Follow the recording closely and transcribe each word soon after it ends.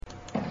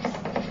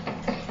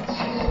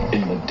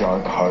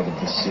dark heart of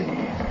the city,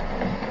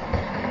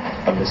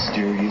 a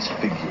mysterious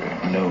figure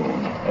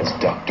known as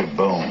Dr.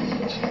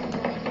 Bones.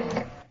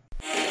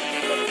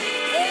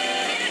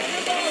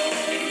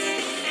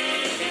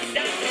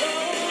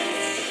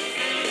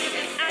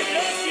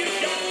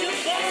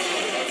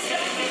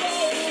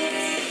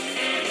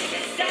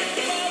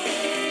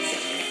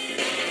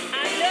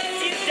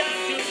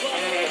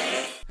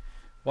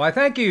 Why,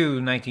 thank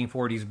you,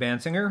 1940s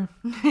band singer.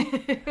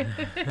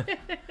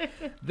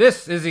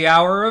 This is the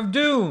Hour of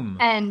Doom.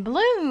 And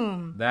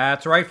Bloom.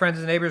 That's right, friends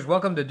and neighbors.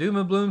 Welcome to Doom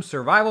and Bloom's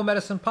Survival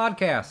Medicine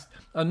Podcast,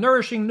 a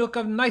nourishing nook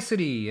of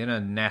nicety in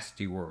a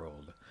nasty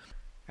world.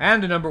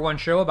 And a number one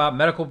show about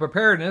medical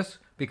preparedness,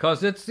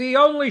 because it's the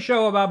only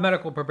show about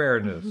medical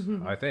preparedness,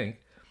 I think.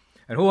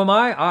 And who am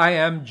I? I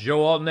am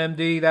Joe Alton,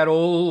 MD, that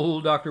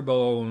old Dr.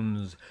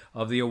 Bones,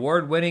 of the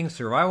award-winning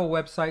survival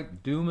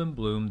website,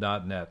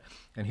 doomandbloom.net.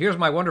 And here's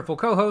my wonderful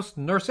co-host,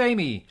 Nurse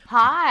Amy.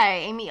 Hi,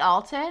 Amy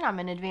Alton. I'm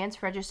an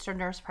advanced registered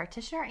nurse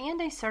practitioner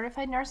and a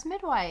certified nurse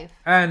midwife.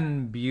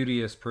 And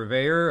beauteous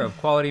purveyor of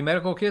quality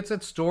medical kits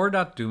at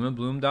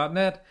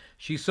store.doomandbloom.net.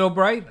 She's so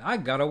bright, I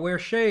gotta wear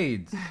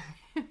shades.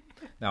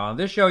 Now, on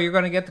this show, you're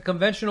going to get the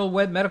conventional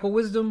medical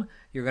wisdom,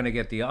 you're going to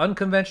get the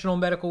unconventional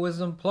medical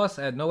wisdom, plus,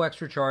 at no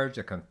extra charge,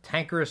 the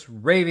cantankerous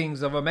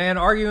ravings of a man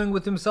arguing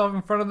with himself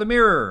in front of the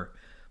mirror.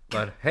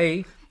 But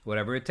hey,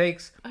 whatever it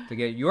takes to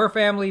get your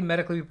family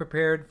medically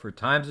prepared for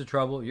times of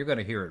trouble, you're going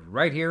to hear it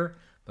right here.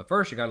 But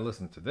first, you got to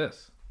listen to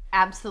this.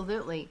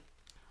 Absolutely.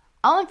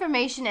 All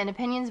information and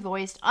opinions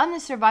voiced on the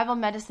Survival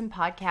Medicine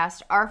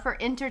Podcast are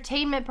for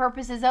entertainment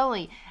purposes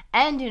only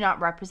and do not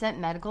represent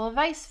medical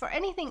advice for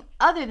anything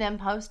other than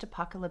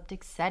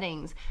post-apocalyptic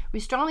settings. We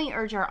strongly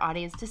urge our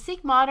audience to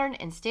seek modern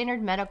and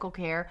standard medical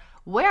care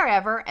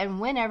wherever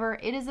and whenever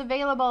it is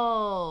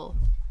available.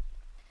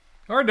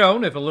 Or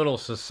don't, if a little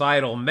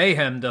societal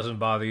mayhem doesn't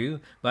bother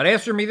you. But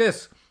answer me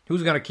this.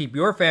 Who's going to keep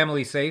your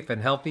family safe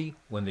and healthy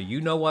when the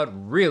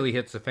you-know-what really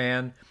hits the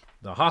fan?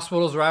 The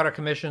hospitals are out of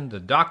commission,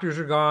 the doctors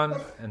are gone,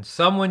 and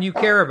someone you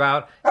care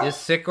about is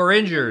sick or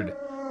injured.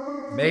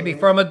 Maybe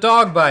from a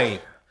dog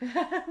bite.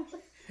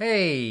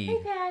 Hey. Hey,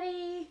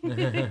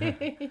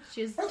 Patty.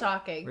 She's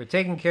talking. We're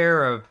taking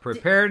care of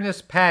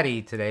Preparedness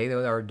Patty today,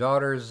 our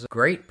daughter's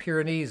Great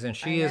Pyrenees, and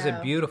she is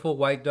a beautiful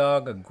white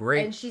dog, a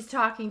great... And she's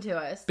talking to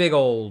us. Big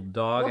old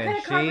dog, what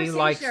and kind of she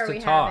likes to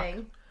talk.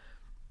 Having?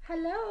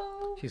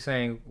 Hello. She's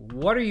saying,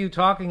 what are you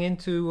talking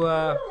into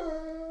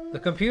the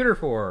computer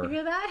for? You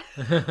hear that?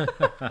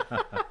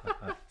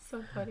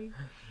 So funny.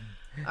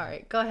 All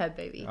right, go ahead,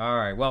 baby. All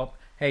right, well,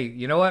 hey,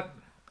 you know what?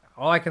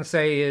 All I can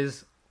say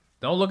is,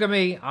 don't look at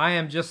me. I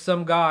am just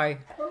some guy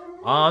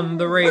on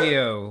the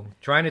radio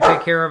trying to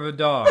take care of a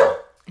dog.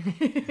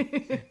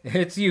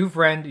 It's you,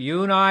 friend.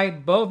 You and I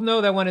both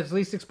know that when it's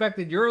least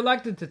expected, you're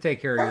elected to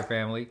take care of your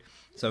family.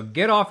 So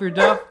get off your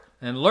duff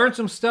and learn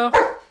some stuff.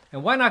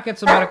 And why not get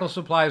some medical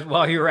supplies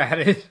while you're at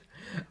it?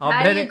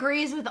 Patty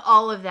agrees with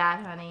all of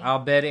that, honey. I'll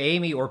bet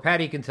Amy or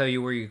Patty can tell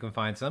you where you can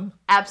find some.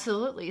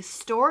 Absolutely.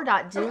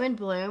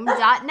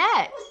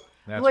 Store.doomandbloom.net.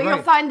 That's where right.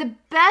 You'll find the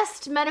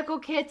best medical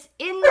kits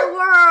in the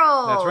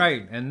world. That's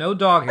right. And no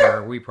dog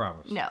hair, we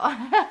promise. No.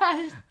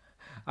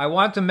 I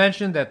want to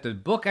mention that the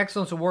Book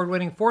Excellence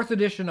Award-winning 4th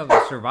edition of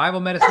the Survival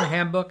Medicine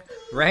Handbook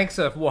ranks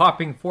a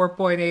whopping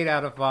 4.8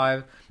 out of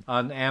 5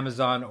 on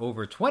Amazon,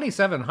 over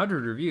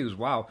 2,700 reviews.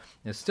 Wow.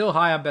 It's still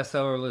high on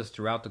bestseller lists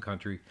throughout the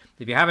country.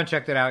 If you haven't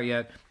checked it out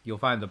yet, you'll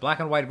find the black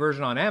and white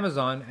version on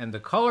Amazon and the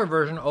color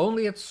version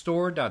only at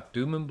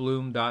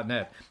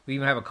store.doomandbloom.net. We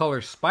even have a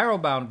color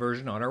spiral-bound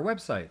version on our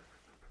website.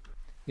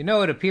 You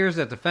know, it appears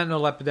that the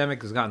fentanyl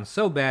epidemic has gotten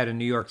so bad in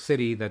New York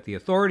City that the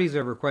authorities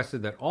have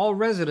requested that all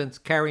residents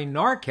carry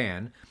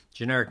Narcan,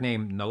 generic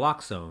name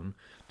naloxone,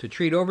 to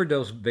treat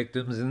overdose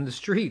victims in the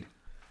street.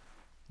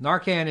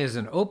 Narcan is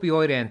an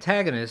opioid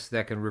antagonist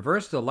that can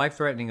reverse the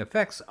life-threatening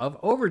effects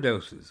of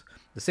overdoses.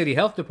 The city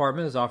health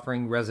department is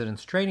offering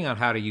residents training on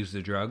how to use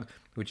the drug,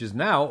 which is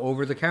now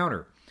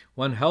over-the-counter.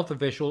 One health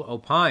official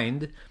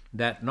opined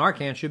that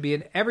Narcan should be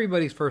in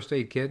everybody's first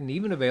aid kit and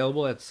even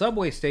available at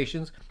subway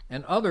stations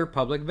and other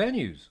public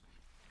venues.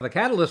 The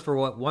catalyst for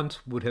what once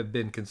would have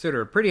been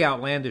considered a pretty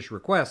outlandish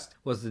request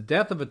was the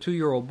death of a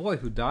 2-year-old boy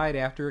who died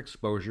after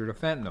exposure to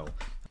fentanyl.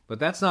 But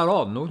that's not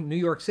all. New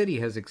York City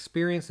has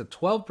experienced a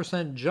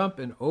 12% jump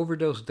in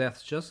overdose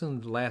deaths just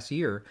in the last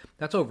year.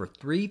 That's over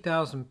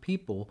 3,000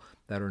 people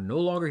that are no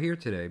longer here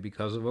today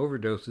because of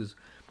overdoses.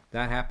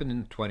 That happened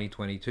in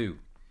 2022.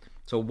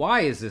 So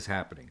why is this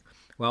happening?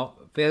 Well,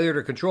 failure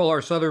to control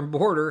our southern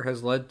border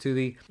has led to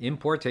the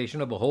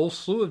importation of a whole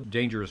slew of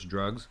dangerous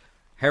drugs,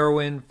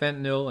 heroin,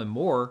 fentanyl, and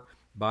more,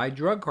 by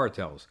drug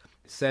cartels.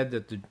 It's said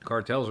that the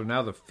cartels are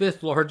now the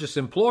 5th largest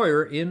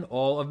employer in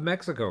all of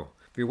Mexico.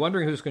 If you're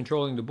wondering who's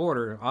controlling the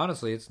border,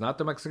 honestly, it's not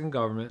the Mexican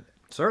government,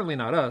 certainly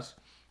not us,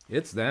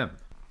 it's them.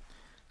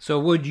 So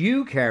would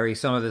you carry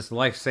some of this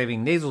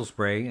life-saving nasal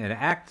spray and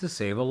act to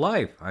save a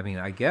life? I mean,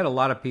 I get a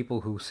lot of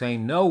people who say,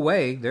 no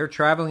way, they're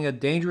traveling a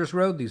dangerous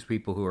road, these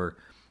people who are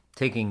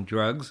taking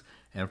drugs,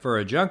 and for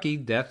a junkie,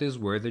 death is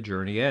where the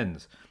journey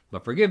ends.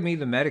 But forgive me,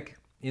 the medic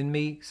in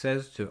me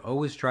says to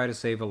always try to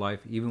save a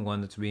life, even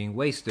one that's being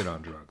wasted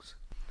on drugs.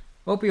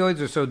 Opioids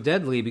are so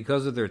deadly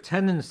because of their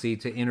tendency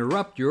to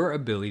interrupt your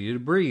ability to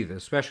breathe,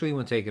 especially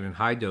when taken in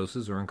high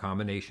doses or in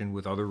combination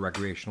with other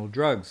recreational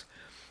drugs.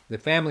 The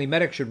family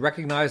medic should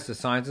recognize the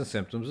signs and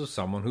symptoms of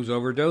someone who's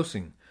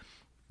overdosing.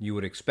 You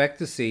would expect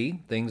to see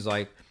things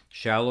like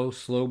shallow,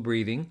 slow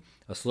breathing,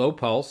 a slow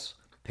pulse,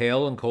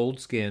 pale and cold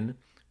skin,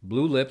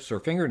 blue lips or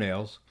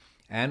fingernails,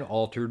 and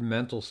altered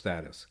mental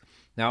status.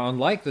 Now,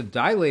 unlike the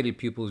dilated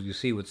pupils you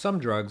see with some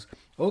drugs,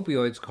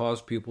 opioids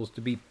cause pupils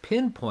to be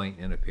pinpoint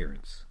in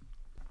appearance.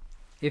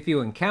 If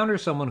you encounter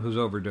someone who's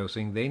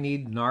overdosing, they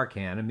need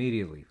Narcan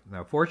immediately.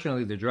 Now,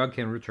 fortunately, the drug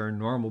can return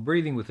normal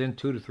breathing within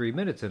 2 to 3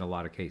 minutes in a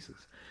lot of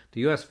cases.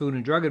 The U.S. Food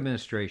and Drug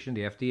Administration,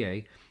 the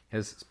FDA,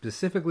 has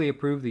specifically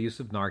approved the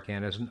use of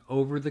Narcan as an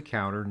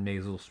over-the-counter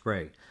nasal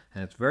spray,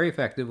 and it's very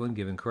effective when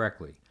given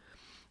correctly.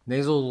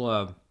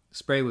 Nasal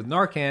spray with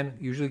Narcan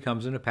usually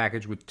comes in a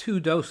package with 2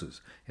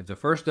 doses. If the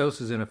first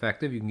dose is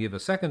ineffective, you can give a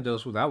second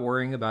dose without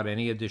worrying about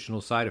any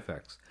additional side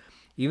effects.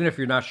 Even if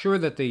you're not sure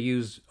that they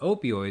use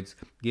opioids,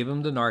 give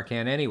them the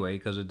Narcan anyway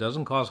because it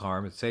doesn't cause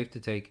harm. It's safe to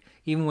take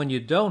even when you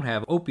don't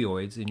have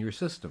opioids in your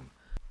system.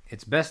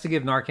 It's best to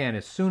give Narcan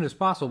as soon as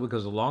possible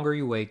because the longer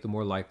you wait, the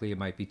more likely it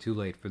might be too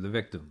late for the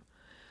victim.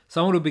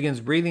 Someone who begins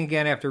breathing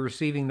again after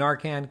receiving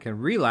Narcan can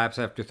relapse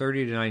after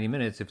 30 to 90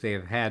 minutes if they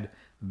have had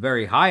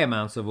very high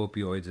amounts of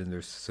opioids in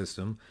their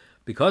system.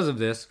 Because of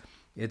this,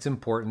 it's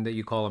important that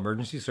you call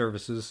emergency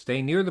services,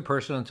 stay near the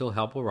person until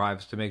help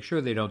arrives to make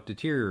sure they don't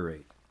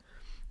deteriorate.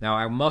 Now,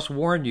 I must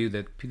warn you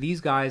that these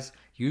guys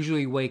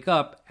usually wake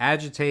up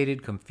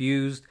agitated,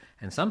 confused,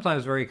 and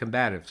sometimes very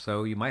combative,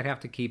 so you might have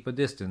to keep a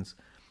distance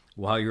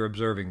while you're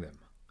observing them.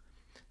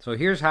 So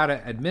here's how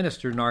to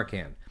administer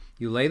Narcan.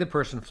 You lay the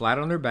person flat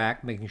on their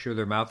back, making sure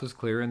their mouth is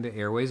clear and the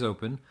airways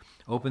open.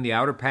 Open the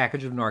outer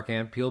package of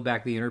Narcan, peel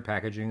back the inner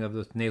packaging of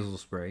the nasal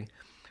spray.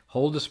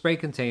 Hold the spray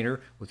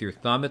container with your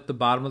thumb at the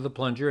bottom of the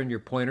plunger and your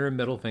pointer and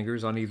middle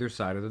fingers on either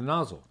side of the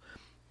nozzle.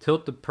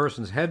 Tilt the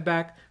person's head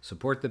back,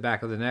 support the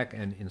back of the neck,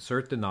 and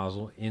insert the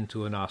nozzle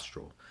into a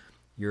nostril.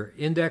 Your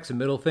index and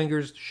middle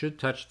fingers should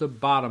touch the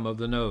bottom of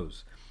the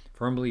nose.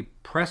 Firmly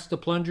press the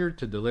plunger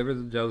to deliver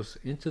the dose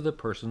into the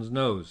person's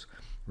nose.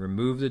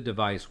 Remove the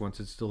device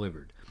once it's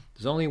delivered.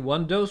 There's only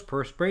 1 dose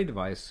per spray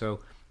device, so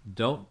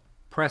don't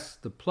press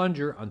the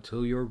plunger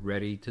until you're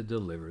ready to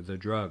deliver the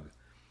drug.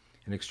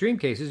 In extreme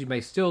cases, you may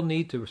still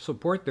need to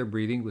support their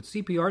breathing with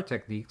CPR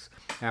techniques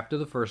after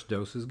the first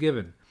dose is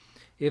given.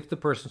 If the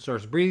person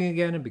starts breathing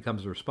again and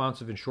becomes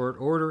responsive in short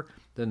order,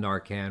 the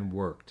Narcan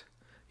worked.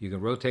 You can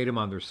rotate them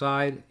on their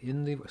side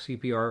in the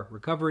CPR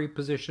recovery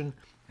position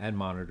and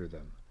monitor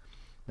them.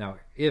 Now,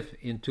 if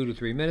in 2 to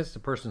 3 minutes the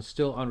person's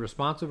still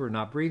unresponsive or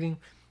not breathing,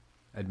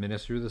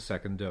 administer the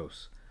second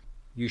dose.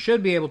 You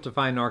should be able to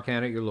find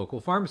Narcan at your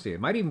local pharmacy. It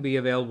might even be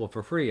available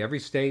for free. Every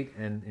state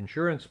and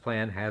insurance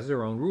plan has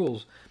their own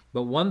rules,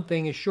 but one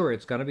thing is sure,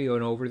 it's going to be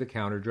an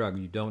over-the-counter drug.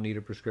 You don't need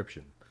a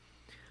prescription.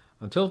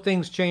 Until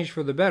things change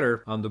for the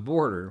better on the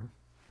border,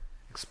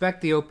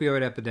 expect the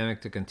opioid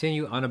epidemic to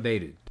continue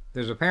unabated.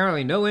 There's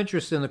apparently no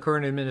interest in the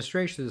current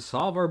administration to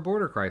solve our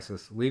border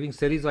crisis, leaving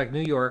cities like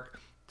New York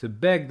to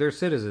beg their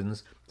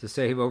citizens to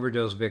save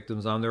overdose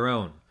victims on their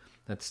own.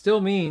 That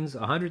still means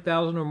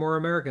 100,000 or more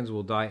Americans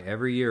will die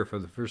every year for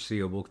the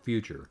foreseeable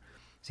future.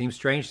 Seems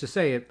strange to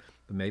say it,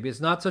 but maybe it's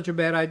not such a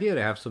bad idea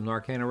to have some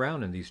Narcan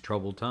around in these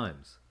troubled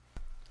times.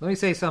 Let me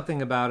say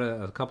something about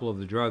a couple of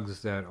the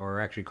drugs that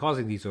are actually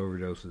causing these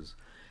overdoses.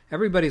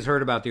 Everybody's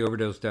heard about the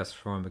overdose deaths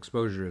from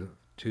exposure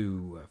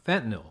to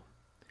fentanyl.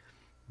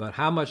 But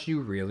how much do you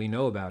really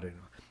know about it?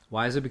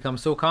 Why has it become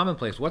so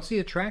commonplace? What's the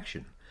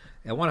attraction?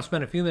 I want to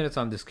spend a few minutes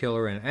on this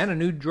killer and a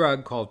new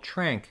drug called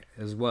Tranq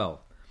as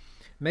well.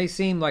 It may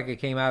seem like it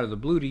came out of the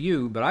blue to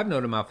you, but I've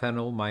known about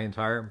fentanyl my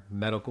entire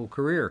medical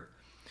career.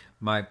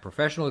 My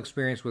professional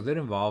experience with it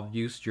involved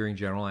use during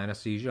general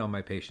anesthesia on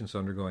my patients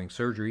undergoing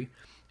surgery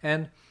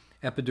and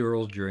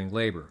epidurals during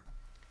labor.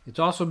 It's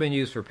also been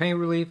used for pain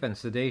relief and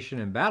sedation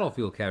in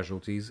battlefield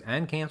casualties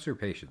and cancer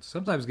patients,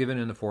 sometimes given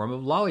in the form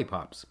of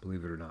lollipops,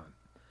 believe it or not.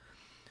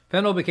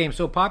 Fentanyl became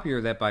so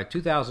popular that by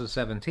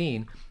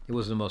 2017, it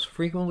was the most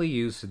frequently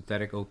used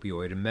synthetic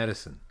opioid in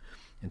medicine.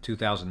 In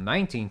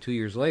 2019, 2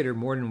 years later,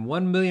 more than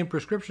 1 million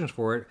prescriptions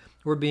for it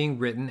were being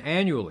written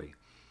annually.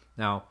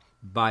 Now,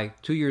 by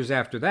 2 years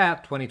after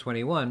that,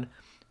 2021,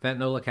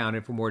 fentanyl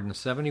accounted for more than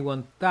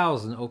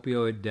 71,000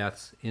 opioid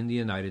deaths in the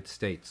United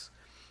States.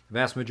 The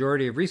vast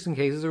majority of recent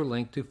cases are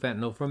linked to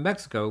fentanyl from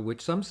Mexico,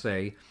 which some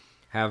say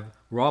have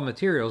raw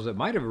materials that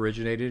might have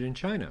originated in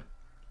China.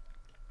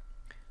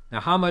 Now,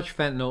 how much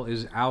fentanyl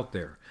is out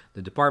there?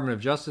 The Department of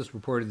Justice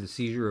reported the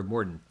seizure of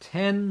more than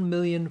 10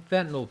 million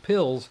fentanyl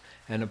pills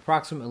and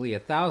approximately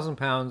 1,000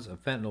 pounds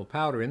of fentanyl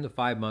powder in the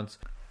 5 months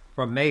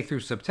from May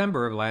through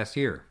September of last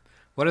year.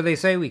 What do they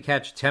say? We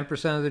catch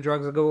 10% of the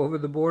drugs that go over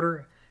the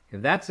border?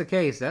 If that's the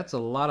case, that's a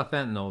lot of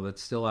fentanyl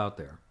that's still out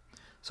there.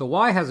 So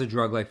why has a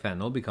drug like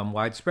fentanyl become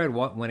widespread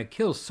when it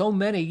kills so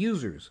many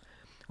users?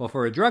 Well,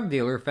 for a drug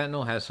dealer,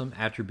 fentanyl has some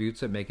attributes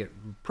that make it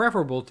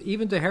preferable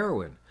even to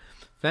heroin.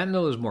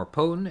 Fentanyl is more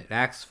potent, it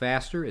acts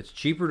faster, it's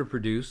cheaper to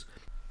produce,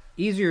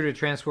 easier to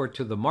transport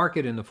to the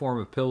market in the form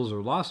of pills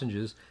or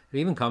lozenges. It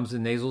even comes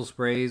in nasal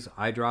sprays,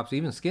 eye drops,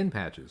 even skin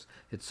patches.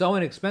 It's so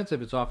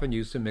inexpensive it's often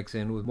used to mix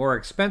in with more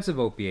expensive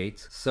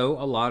opiates, so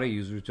a lot of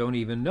users don't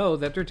even know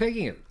that they're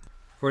taking it.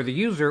 For the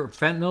user,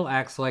 fentanyl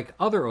acts like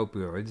other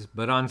opioids,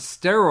 but on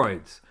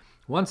steroids.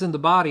 Once in the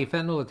body,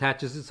 fentanyl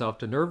attaches itself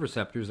to nerve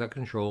receptors that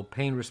control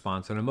pain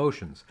response and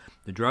emotions.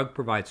 The drug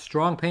provides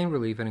strong pain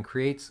relief and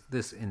creates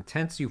this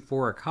intense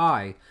euphoric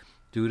high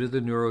due to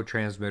the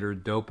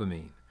neurotransmitter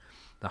dopamine.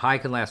 The high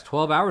can last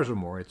 12 hours or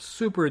more. It's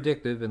super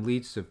addictive and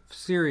leads to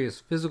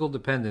serious physical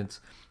dependence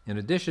in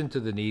addition to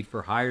the need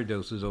for higher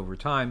doses over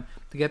time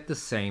to get the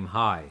same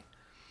high.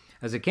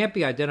 As it can't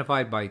be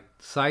identified by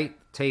sight,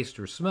 taste,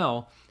 or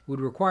smell, it would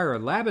require a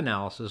lab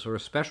analysis or a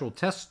special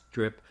test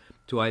strip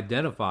to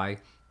identify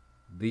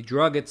the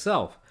drug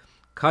itself.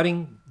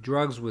 Cutting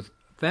drugs with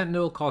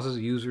fentanyl causes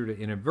a user to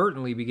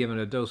inadvertently be given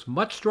a dose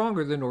much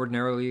stronger than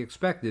ordinarily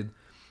expected.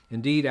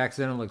 Indeed,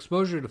 accidental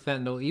exposure to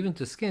fentanyl, even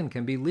to skin,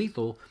 can be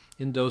lethal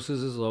in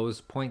doses as low as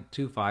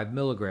 0.25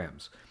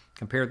 milligrams.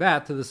 Compare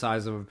that to the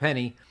size of a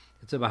penny.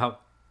 It's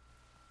about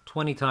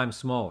 20 times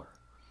smaller.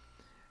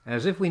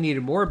 As if we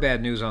needed more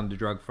bad news on the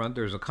drug front,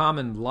 there's a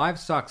common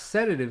livestock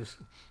sedative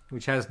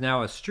which has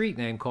now a street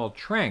name called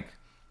Tranq,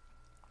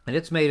 and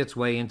it's made its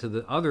way into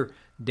the other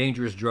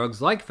dangerous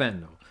drugs like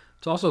fentanyl.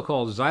 It's also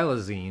called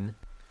xylazine.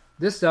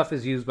 This stuff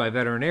is used by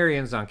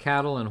veterinarians on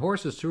cattle and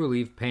horses to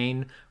relieve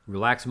pain,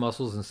 relax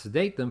muscles, and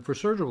sedate them for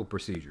surgical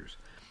procedures.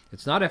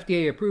 It's not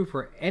FDA approved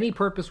for any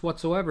purpose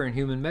whatsoever in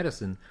human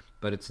medicine,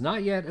 but it's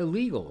not yet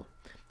illegal.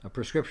 A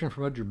prescription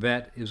from a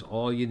vet is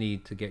all you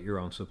need to get your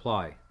own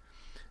supply.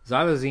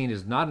 Xylazine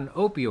is not an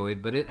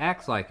opioid, but it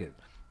acts like it.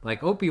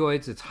 Like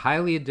opioids, it's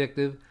highly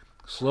addictive,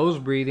 slows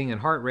breathing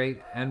and heart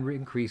rate, and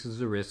increases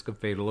the risk of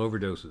fatal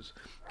overdoses.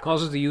 It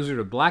causes the user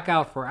to black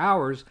out for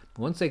hours.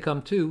 Once they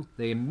come to,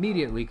 they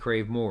immediately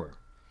crave more.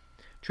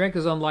 Tranq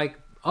is unlike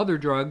other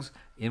drugs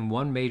in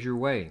one major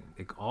way.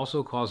 It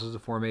also causes the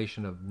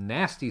formation of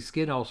nasty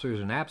skin ulcers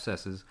and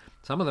abscesses.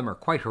 Some of them are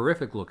quite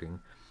horrific looking.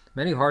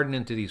 Many harden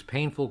into these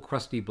painful,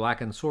 crusty,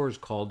 blackened sores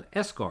called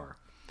eschar.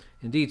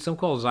 Indeed, some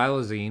call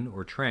xylazine,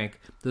 or Tranq,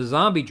 the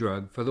zombie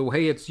drug for the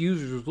way its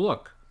users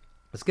look.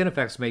 The skin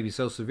effects may be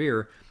so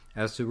severe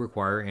as to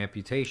require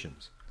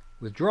amputations.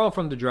 Withdrawal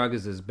from the drug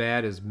is as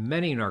bad as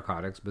many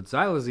narcotics, but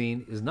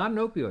xylazine is not an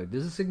opioid.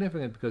 This is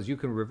significant because you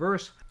can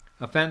reverse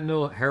a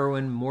fentanyl,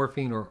 heroin,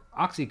 morphine, or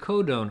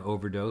oxycodone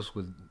overdose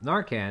with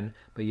Narcan,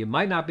 but you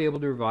might not be able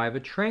to revive a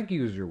Tranq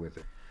user with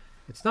it.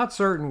 It's not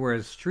certain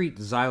where street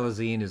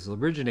xylazine is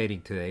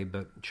originating today,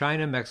 but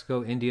China,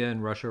 Mexico, India,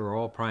 and Russia are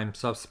all prime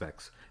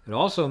suspects. It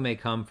also may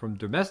come from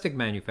domestic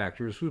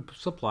manufacturers who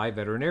supply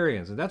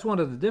veterinarians, and that's one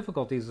of the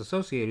difficulties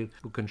associated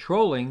with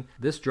controlling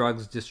this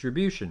drug's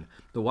distribution,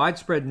 the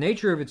widespread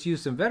nature of its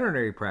use in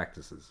veterinary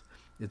practices.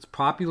 It's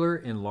popular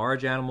in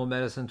large animal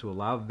medicine to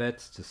allow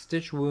vets to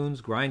stitch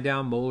wounds, grind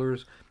down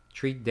molars,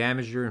 treat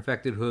damaged or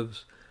infected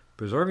hooves,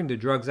 preserving the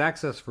drug's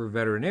access for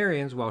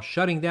veterinarians while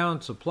shutting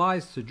down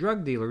supplies to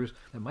drug dealers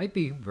that might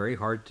be very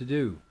hard to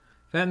do.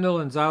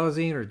 Fentanyl and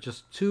xylazine are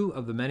just two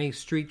of the many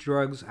street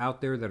drugs out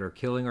there that are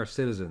killing our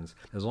citizens.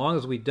 As long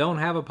as we don't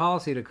have a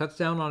policy that cuts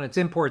down on its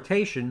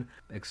importation,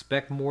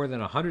 expect more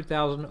than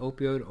 100,000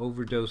 opioid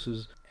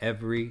overdoses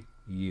every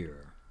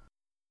year.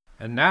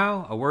 And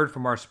now, a word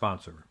from our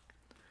sponsor.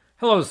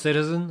 Hello,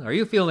 citizen. Are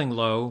you feeling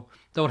low?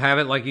 Don't have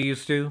it like you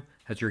used to?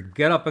 Has your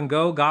get up and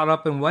go got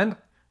up and went?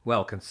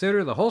 Well,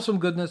 consider the wholesome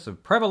goodness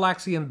of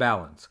Prevalaxian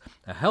Balance,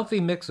 a healthy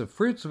mix of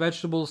fruits,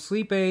 vegetables,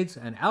 sleep aids,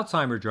 and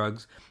Alzheimer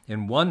drugs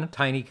in one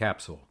tiny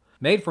capsule.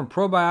 Made from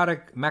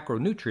probiotic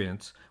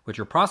macronutrients, which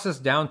are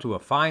processed down to a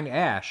fine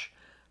ash,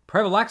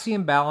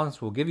 Prevalaxian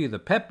Balance will give you the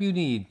pep you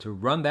need to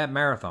run that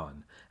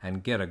marathon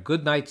and get a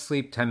good night's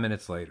sleep 10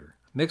 minutes later.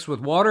 Mix with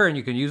water and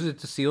you can use it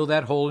to seal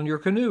that hole in your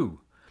canoe.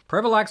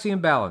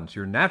 Prevalaxian Balance,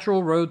 your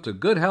natural road to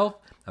good health,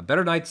 a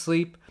better night's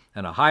sleep,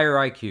 and a higher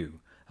IQ.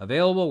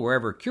 Available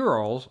wherever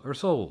cure-alls are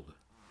sold.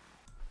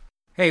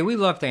 Hey, we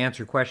love to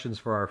answer questions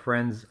for our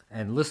friends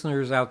and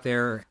listeners out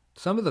there.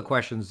 Some of the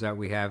questions that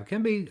we have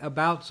can be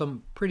about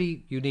some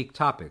pretty unique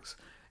topics.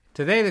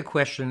 Today the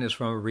question is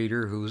from a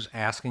reader who's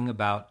asking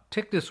about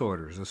tic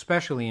disorders,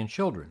 especially in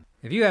children.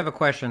 If you have a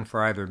question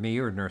for either me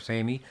or Nurse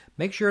Amy,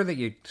 make sure that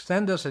you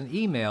send us an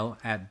email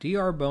at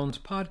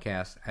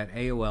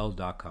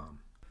drbonespodcast@aol.com.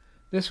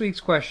 This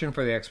week's question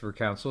for the Expert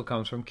Council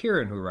comes from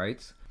Kieran, who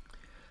writes,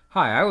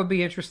 Hi, I would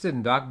be interested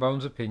in Doc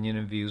Bone's opinion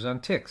and views on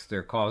tics,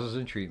 their causes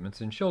and treatments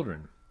in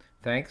children.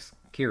 Thanks,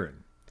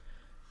 Kieran.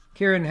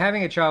 Kieran,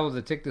 having a child with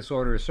a tic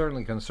disorder is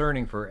certainly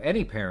concerning for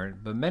any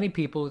parent, but many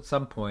people at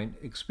some point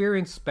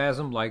experience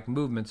spasm-like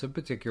movements of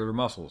particular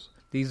muscles.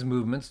 These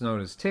movements, known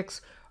as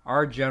tics,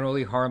 are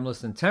generally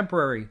harmless and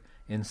temporary.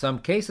 In some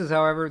cases,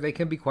 however, they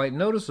can be quite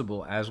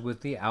noticeable, as with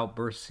the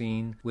outburst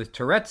seen with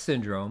Tourette's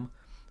syndrome.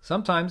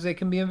 Sometimes they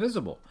can be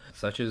invisible,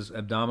 such as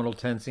abdominal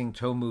tensing,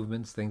 toe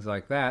movements, things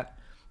like that.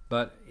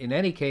 But in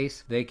any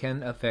case, they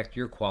can affect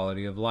your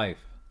quality of life.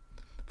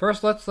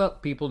 First, let's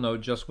let people know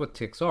just what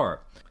tics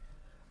are.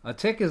 A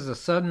tic is a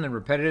sudden and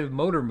repetitive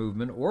motor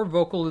movement or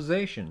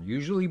vocalization,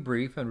 usually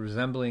brief and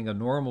resembling a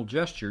normal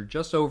gesture,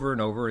 just over and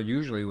over and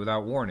usually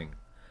without warning.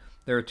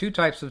 There are two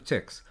types of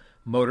tics,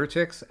 motor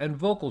tics and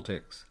vocal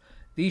tics.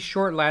 These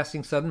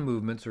short-lasting sudden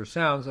movements or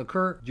sounds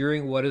occur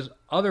during what is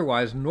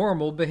otherwise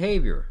normal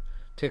behavior.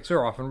 Tics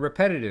are often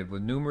repetitive,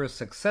 with numerous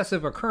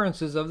successive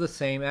occurrences of the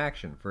same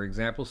action. For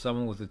example,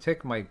 someone with a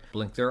tic might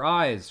blink their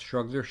eyes,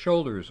 shrug their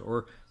shoulders,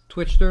 or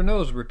twitch their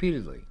nose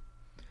repeatedly.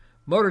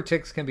 Motor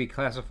tics can be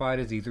classified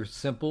as either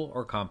simple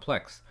or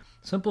complex.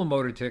 Simple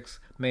motor tics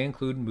may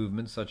include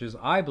movements such as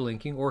eye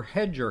blinking or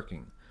head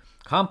jerking.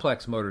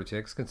 Complex motor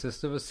tics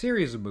consist of a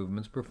series of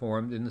movements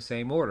performed in the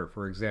same order.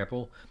 For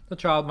example, the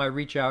child might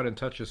reach out and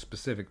touch a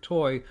specific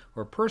toy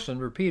or person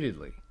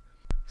repeatedly.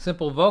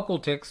 Simple vocal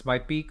tics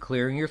might be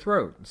clearing your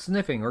throat,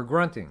 sniffing, or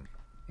grunting.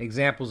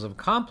 Examples of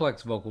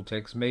complex vocal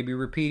tics may be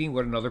repeating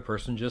what another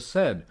person just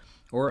said,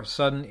 or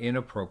sudden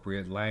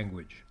inappropriate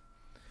language.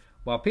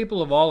 While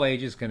people of all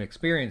ages can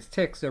experience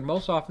tics, they're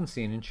most often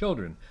seen in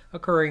children,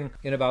 occurring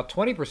in about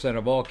 20%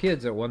 of all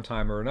kids at one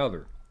time or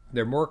another.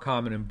 They're more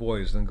common in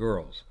boys than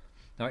girls.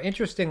 Now,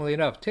 interestingly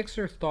enough, tics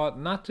are thought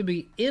not to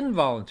be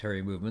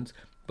involuntary movements,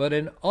 but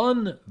an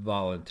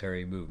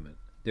involuntary movement.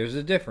 There's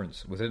a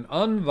difference. With an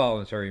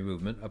involuntary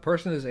movement, a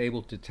person is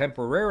able to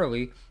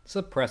temporarily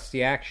suppress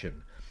the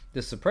action.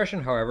 This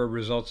suppression, however,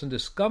 results in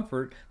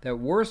discomfort that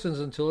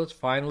worsens until it's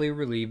finally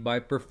relieved by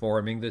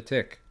performing the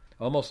tic,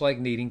 almost like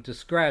needing to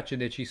scratch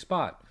an itchy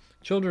spot.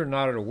 Children are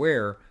not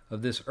aware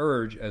of this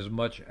urge as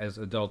much as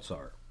adults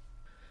are.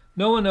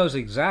 No one knows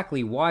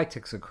exactly why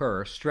tics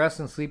occur. Stress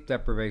and sleep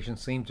deprivation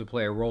seem to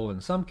play a role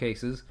in some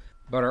cases,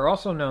 but are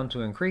also known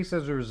to increase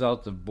as a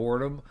result of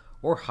boredom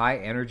or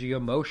high-energy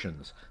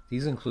emotions.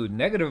 These include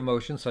negative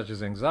emotions such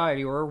as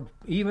anxiety or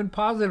even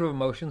positive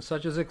emotions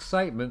such as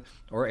excitement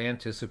or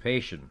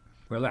anticipation.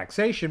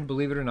 Relaxation,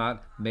 believe it or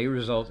not, may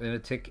result in a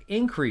tic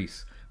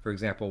increase. For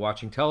example,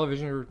 watching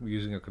television or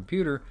using a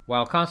computer,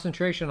 while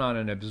concentration on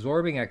an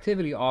absorbing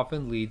activity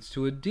often leads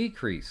to a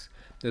decrease.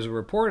 There's a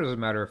report, as a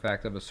matter of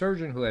fact, of a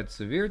surgeon who had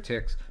severe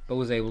tics but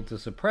was able to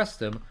suppress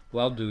them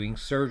while doing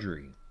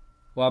surgery.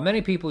 While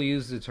many people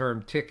use the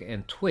term tic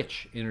and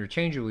twitch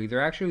interchangeably, there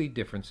are actually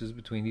differences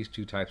between these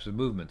two types of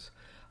movements.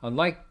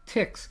 Unlike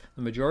tics,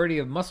 the majority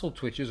of muscle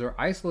twitches are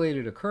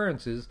isolated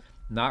occurrences,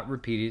 not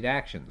repeated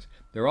actions.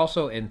 They're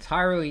also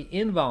entirely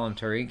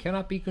involuntary and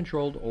cannot be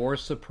controlled or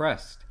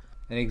suppressed.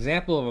 An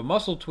example of a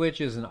muscle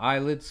twitch is an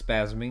eyelid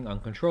spasming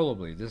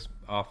uncontrollably. This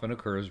often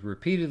occurs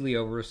repeatedly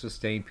over a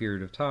sustained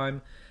period of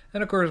time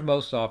and occurs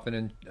most often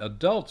in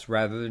adults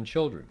rather than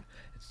children.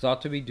 It's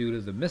thought to be due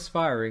to the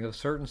misfiring of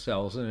certain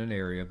cells in an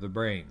area of the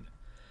brain.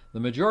 The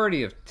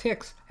majority of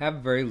tics have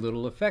very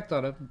little effect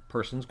on a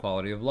person's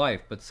quality of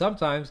life, but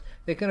sometimes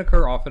they can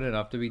occur often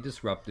enough to be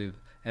disruptive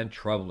and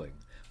troubling.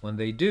 When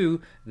they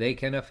do, they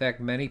can affect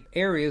many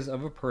areas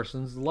of a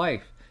person's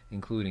life,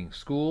 including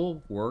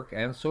school, work,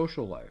 and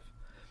social life.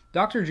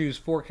 Doctors use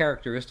 4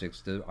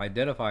 characteristics to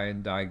identify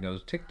and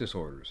diagnose tic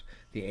disorders: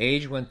 the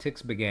age when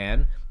tics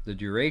began, the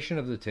duration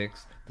of the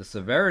tics, the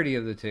severity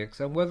of the tics,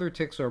 and whether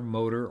tics are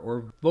motor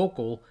or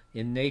vocal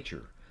in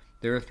nature.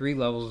 There are 3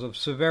 levels of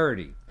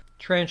severity.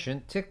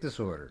 Transient tic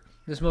disorder.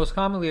 This most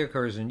commonly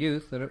occurs in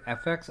youth and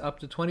affects up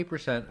to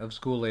 20% of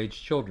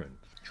school-aged children.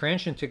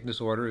 Transient tic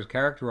disorder is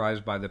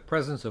characterized by the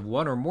presence of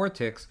 1 or more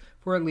tics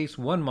for at least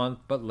 1 month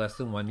but less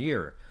than 1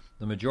 year.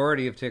 The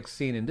majority of tics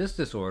seen in this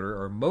disorder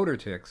are motor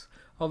tics,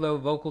 although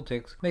vocal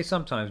tics may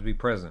sometimes be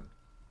present.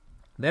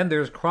 Then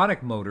there's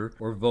chronic motor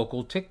or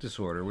vocal tic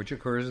disorder, which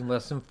occurs in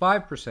less than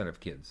 5% of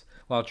kids.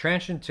 While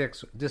transient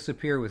tics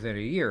disappear within a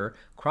year,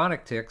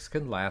 chronic tics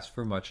can last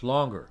for much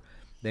longer.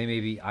 They may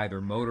be either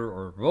motor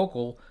or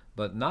vocal,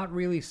 but not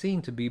really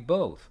seen to be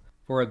both.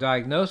 For a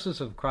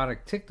diagnosis of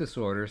chronic tic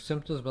disorder,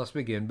 symptoms must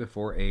begin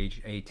before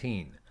age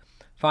 18.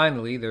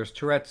 Finally, there's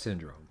Tourette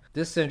syndrome.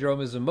 This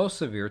syndrome is the most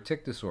severe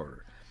tic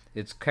disorder.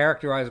 It's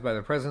characterized by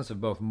the presence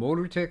of both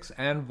motor tics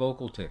and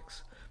vocal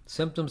tics.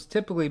 Symptoms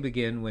typically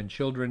begin when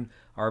children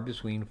are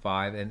between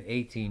 5 and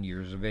 18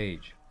 years of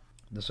age.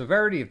 The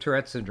severity of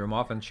Tourette syndrome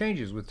often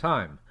changes with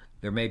time.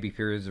 There may be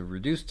periods of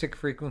reduced tic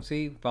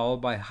frequency followed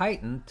by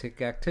heightened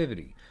tic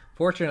activity.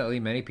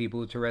 Fortunately, many people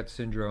with Tourette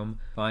syndrome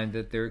find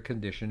that their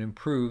condition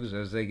improves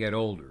as they get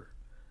older.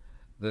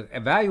 The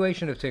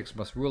evaluation of tics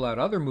must rule out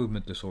other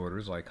movement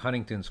disorders like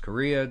Huntington's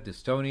chorea,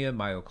 dystonia,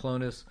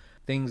 myoclonus,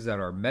 things that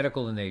are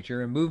medical in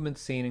nature, and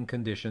movements seen in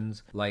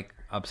conditions like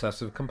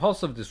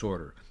obsessive-compulsive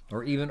disorder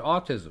or even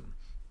autism.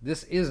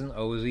 This isn't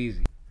always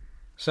easy.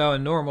 So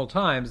in normal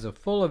times, a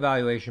full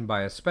evaluation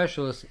by a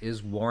specialist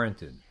is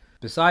warranted.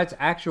 Besides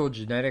actual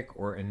genetic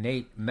or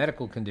innate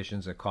medical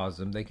conditions that cause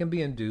them, they can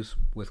be induced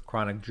with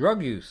chronic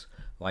drug use,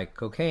 like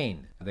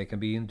cocaine. They can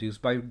be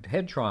induced by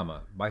head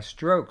trauma, by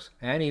strokes,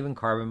 and even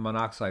carbon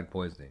monoxide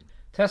poisoning.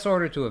 Tests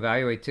ordered to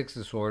evaluate tic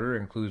disorder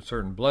include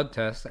certain blood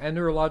tests and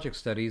neurologic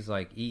studies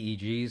like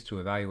EEGs to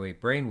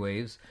evaluate brain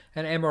waves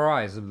and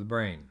MRIs of the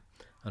brain.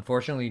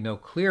 Unfortunately, no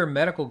clear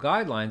medical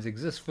guidelines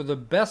exist for the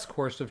best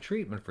course of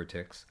treatment for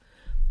tics.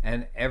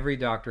 and every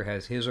doctor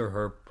has his or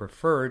her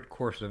preferred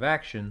course of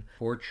action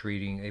for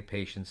treating a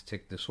patient's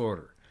tick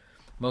disorder.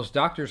 Most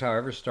doctors,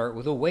 however, start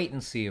with a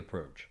wait-and-see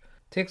approach.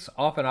 Ticks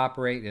often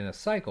operate in a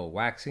cycle,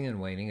 waxing and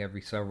waning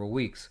every several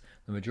weeks.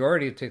 The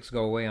majority of ticks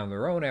go away on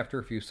their own after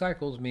a few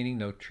cycles, meaning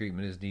no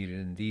treatment is needed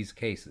in these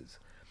cases.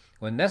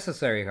 When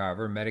necessary,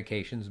 however,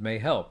 medications may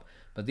help,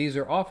 but these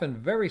are often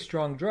very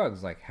strong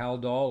drugs like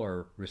Haldol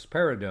or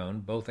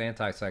risperidone, both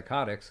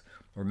antipsychotics,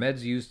 or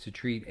meds used to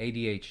treat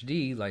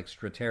ADHD like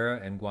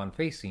Strattera and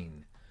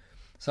guanfacine.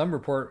 Some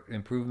report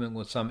improvement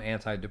with some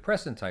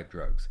antidepressant-type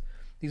drugs.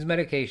 These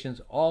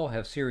medications all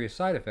have serious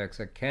side effects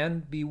that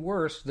can be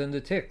worse than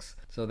the ticks,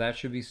 so that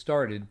should be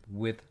started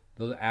with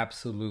the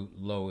absolute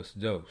lowest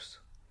dose.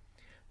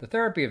 The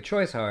therapy of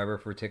choice, however,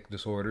 for tick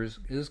disorders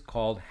is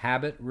called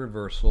habit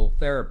reversal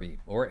therapy,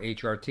 or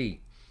HRT.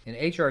 In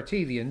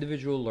HRT, the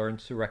individual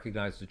learns to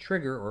recognize the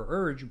trigger or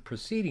urge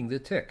preceding the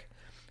tick.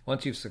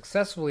 Once you've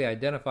successfully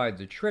identified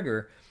the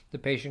trigger, the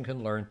patient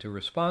can learn to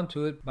respond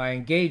to it by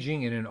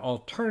engaging in an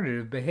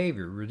alternative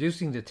behavior,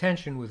 reducing the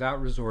tension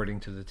without resorting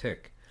to the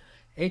tick.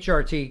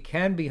 HRT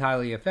can be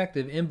highly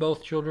effective in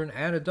both children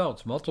and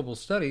adults. Multiple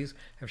studies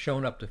have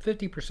shown up to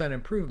 50%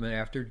 improvement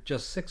after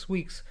just 6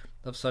 weeks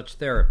of such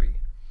therapy.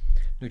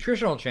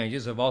 Nutritional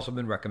changes have also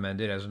been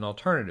recommended as an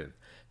alternative.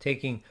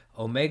 Taking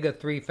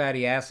omega-3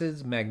 fatty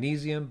acids,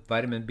 magnesium,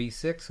 vitamin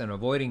B6, and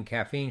avoiding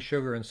caffeine,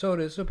 sugar, and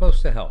soda is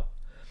supposed to help.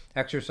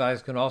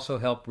 Exercise can also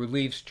help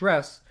relieve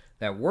stress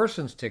that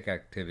worsens tick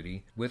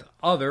activity with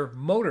other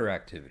motor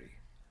activity.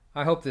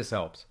 I hope this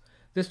helps.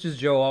 This is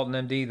Joe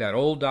Alton, MD, that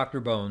old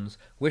Dr. Bones,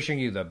 wishing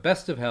you the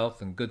best of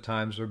health in good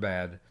times or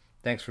bad.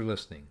 Thanks for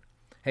listening.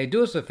 Hey,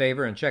 do us a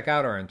favor and check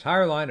out our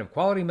entire line of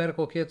quality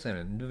medical kits and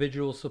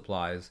individual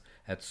supplies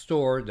at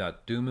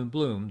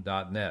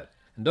store.doomandbloom.net.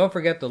 And don't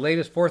forget the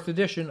latest 4th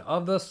edition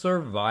of the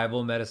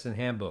Survival Medicine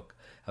Handbook,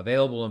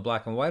 available in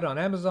black and white on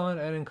Amazon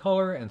and in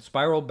color and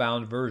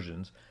spiral-bound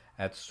versions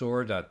at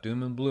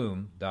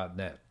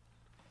store.doomandbloom.net.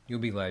 You'll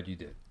be glad you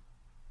did.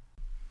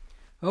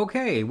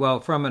 Okay, well,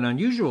 from an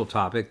unusual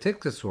topic,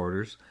 tick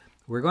disorders,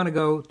 we're going to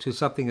go to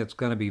something that's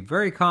going to be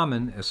very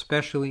common,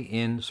 especially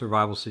in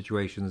survival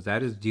situations,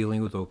 that is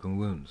dealing with open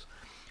wounds.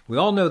 We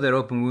all know that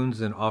open wounds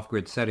in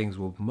off-grid settings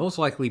will most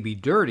likely be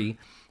dirty,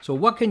 so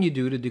what can you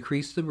do to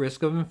decrease the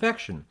risk of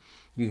infection?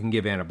 You can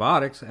give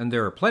antibiotics, and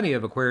there are plenty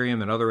of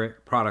aquarium and other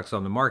products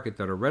on the market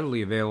that are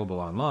readily available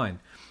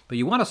online, but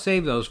you want to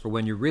save those for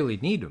when you really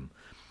need them.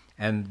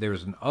 And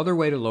there's another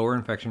way to lower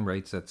infection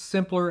rates that's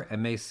simpler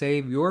and may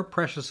save your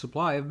precious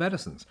supply of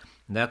medicines,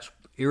 and that's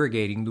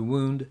irrigating the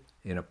wound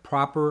in a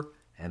proper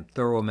and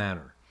thorough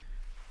manner.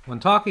 When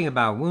talking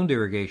about wound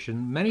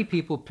irrigation, many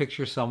people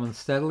picture someone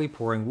steadily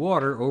pouring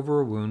water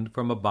over a wound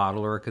from a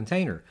bottle or a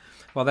container.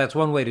 While that's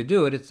one way to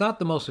do it, it's not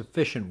the most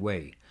efficient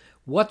way.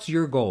 What's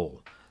your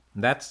goal?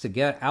 That's to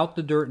get out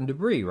the dirt and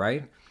debris,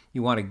 right?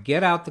 You want to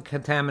get out the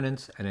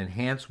contaminants and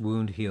enhance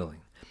wound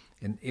healing.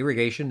 And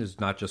irrigation is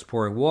not just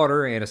pouring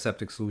water,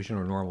 antiseptic solution,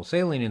 or normal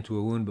saline into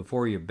a wound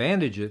before you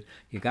bandage it.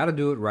 You got to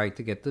do it right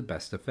to get the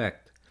best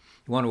effect.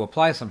 You want to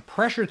apply some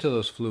pressure to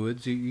those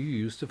fluids you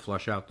use to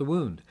flush out the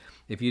wound.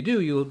 If you do,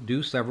 you'll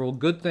do several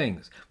good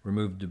things.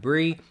 Remove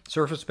debris,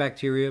 surface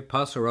bacteria,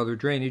 pus, or other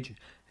drainage,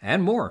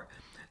 and more.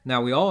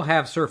 Now, we all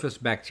have surface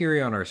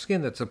bacteria on our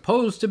skin that's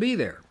supposed to be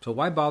there, so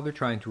why bother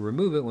trying to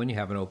remove it when you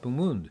have an open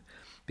wound?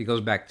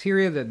 Because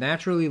bacteria that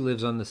naturally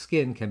lives on the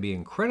skin can be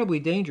incredibly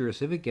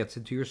dangerous if it gets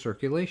into your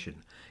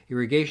circulation.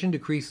 Irrigation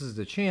decreases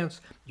the chance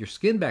your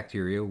skin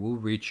bacteria will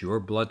reach your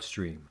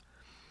bloodstream.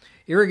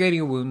 Irrigating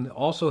a wound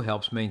also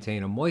helps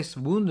maintain a moist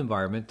wound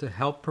environment to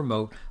help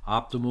promote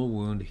optimal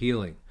wound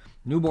healing.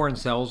 Newborn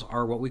cells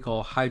are what we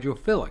call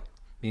hydrophilic,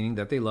 meaning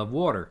that they love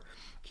water.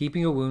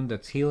 Keeping a wound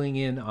that's healing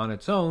in on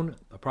its own,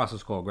 a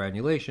process called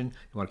granulation,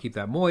 you want to keep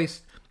that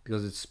moist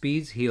because it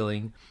speeds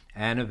healing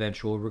and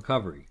eventual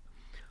recovery.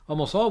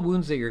 Almost all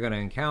wounds that you're going to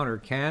encounter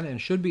can and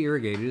should be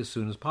irrigated as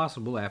soon as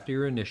possible after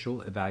your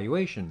initial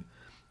evaluation.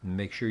 And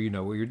make sure you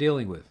know what you're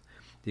dealing with.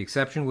 The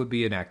exception would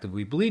be an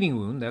actively bleeding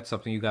wound. That's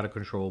something you got to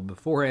control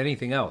before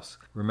anything else.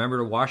 Remember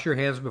to wash your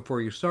hands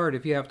before you start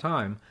if you have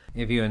time.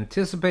 If you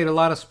anticipate a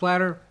lot of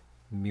splatter,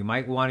 you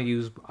might want to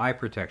use eye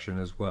protection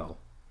as well.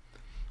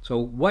 So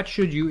what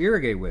should you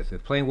irrigate with?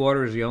 If plain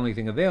water is the only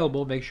thing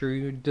available, make sure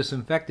you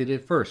disinfect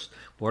it first.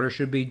 Water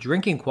should be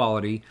drinking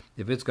quality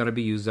if it's going to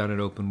be used on an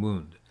open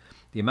wound.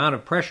 The amount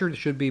of pressure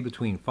should be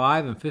between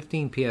 5 and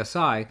 15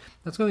 psi.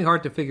 That's going to be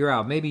hard to figure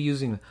out. Maybe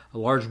using a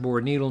large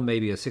bore needle,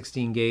 maybe a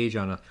 16 gauge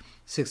on a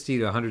 60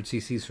 to 100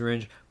 cc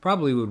syringe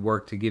probably would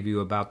work to give you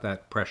about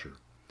that pressure.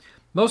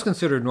 Most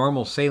consider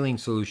normal saline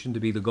solution to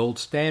be the gold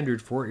standard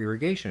for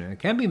irrigation, and it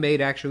can be made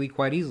actually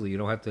quite easily. You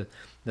don't have to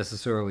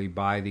necessarily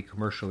buy the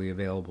commercially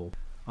available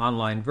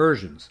online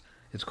versions.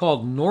 It's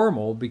called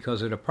normal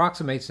because it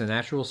approximates the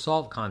natural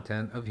salt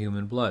content of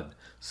human blood.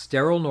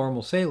 Sterile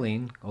normal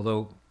saline,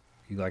 although,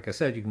 like I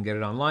said, you can get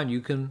it online,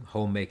 you can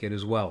home make it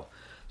as well.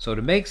 So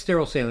to make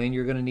sterile saline,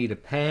 you're going to need a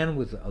pan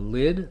with a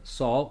lid,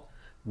 salt,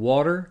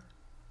 water,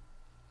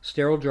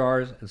 sterile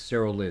jars, and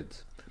sterile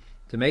lids.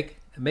 To make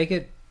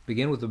it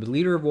Begin with a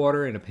liter of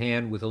water in a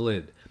pan with a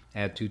lid.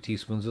 Add 2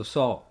 teaspoons of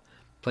salt.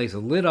 Place a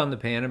lid on the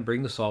pan and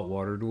bring the salt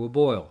water to a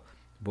boil.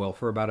 Boil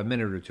for about a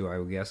minute or two, I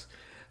would guess.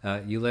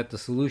 You let the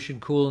solution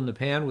cool in the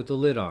pan with the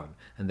lid on,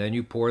 and then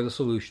you pour the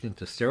solution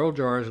into sterile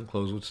jars and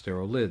close with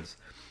sterile lids.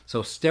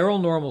 So sterile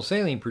normal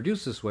saline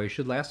produced this way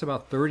should last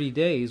about 30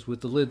 days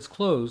with the lids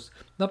closed,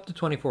 up to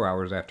 24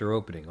 hours after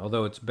opening,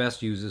 although it's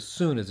best used as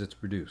soon as it's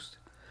produced.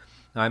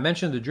 Now, I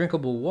mentioned the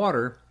drinkable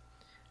water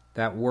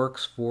that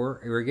works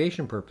for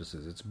irrigation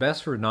purposes. It's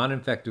best for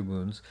non-infected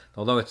wounds,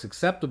 although it's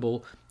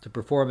acceptable to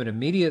perform an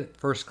immediate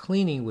first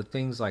cleaning with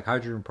things like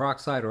hydrogen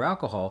peroxide or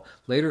alcohol.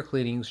 Later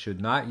cleanings should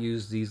not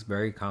use these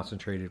very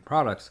concentrated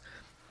products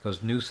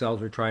because new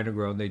cells are trying to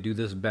grow, and they do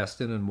this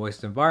best in a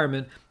moist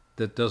environment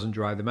that doesn't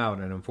dry them out,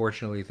 and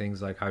unfortunately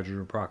things like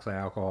hydrogen peroxide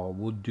alcohol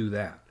would do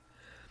that.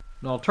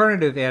 An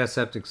alternative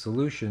antiseptic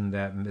solution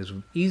that is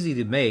easy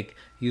to make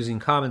using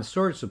common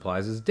storage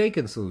supplies is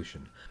Dakin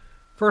solution.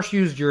 First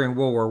used during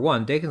World War I,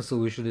 Dakin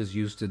solution is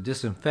used to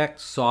disinfect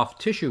soft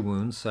tissue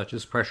wounds such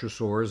as pressure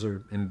sores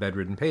or in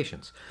bedridden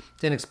patients.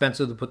 It's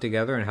inexpensive to put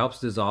together and helps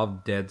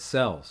dissolve dead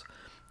cells.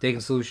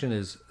 Dakin solution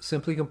is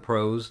simply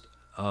composed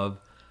of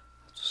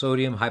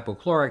sodium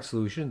hypochlorite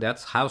solution,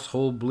 that's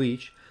household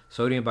bleach,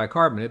 sodium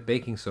bicarbonate,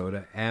 baking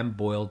soda, and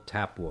boiled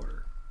tap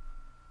water.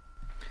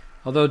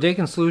 Although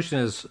Dakin solution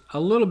is a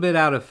little bit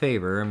out of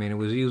favor, it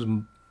was used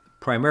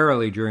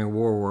primarily during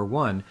World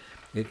War I,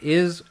 it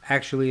is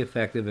actually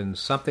effective and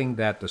something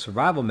that the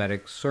survival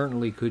medic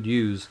certainly could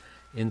use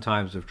in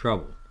times of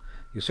trouble.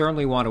 You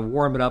certainly want to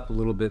warm it up a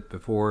little bit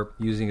before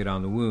using it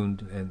on the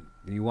wound, and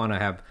you want to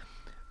have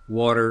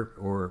water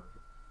or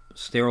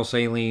sterile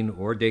saline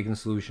or Dakin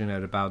solution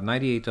at about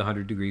 98 to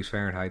 100 degrees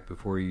Fahrenheit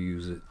before you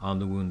use it on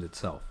the wound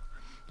itself.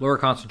 Lower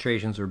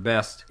concentrations are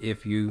best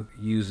if you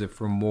use it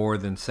for more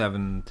than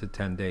 7 to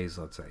 10 days,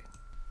 let's say.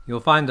 You'll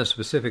find the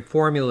specific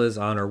formulas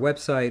on our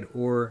website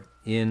or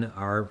in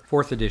our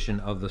 4th edition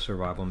of the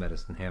Survival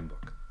Medicine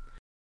Handbook.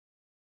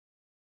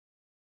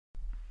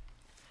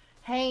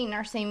 Hey,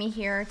 Nurse Amy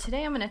here.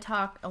 Today I'm going to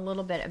talk a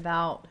little bit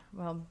about,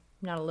 well,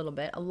 not a little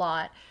bit, a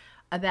lot,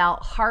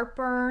 about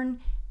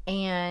heartburn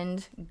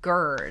and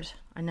GERD.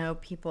 I know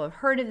people have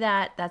heard of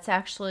that. That's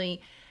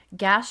actually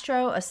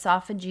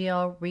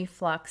gastroesophageal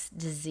reflux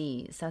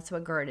disease. That's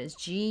what GERD is,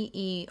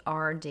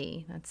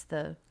 G-E-R-D. That's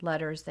the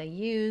letters they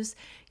use.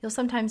 You'll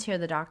sometimes hear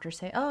the doctor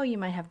say, oh, you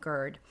might have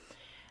GERD.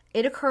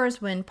 It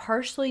occurs when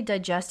partially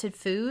digested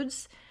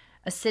foods,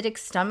 acidic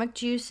stomach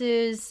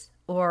juices,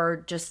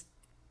 or just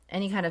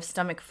any kind of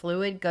stomach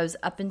fluid goes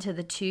up into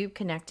the tube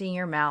connecting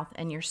your mouth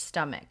and your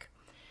stomach,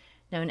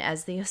 known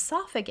as the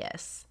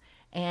esophagus.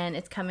 And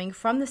it's coming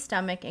from the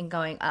stomach and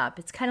going up.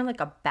 It's kind of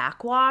like a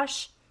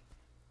backwash.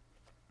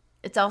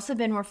 It's also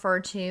been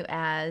referred to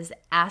as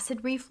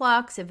acid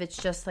reflux if it's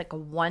just like a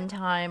one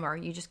time or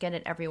you just get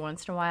it every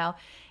once in a while.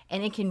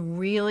 And it can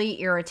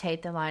really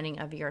irritate the lining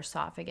of your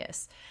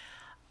esophagus.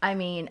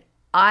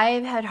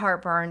 I've had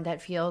heartburn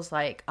that feels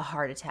like a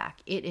heart attack.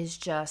 It is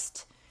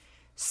just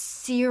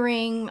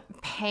searing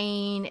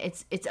pain.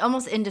 It's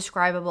almost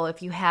indescribable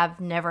if you have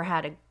never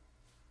had a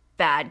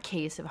bad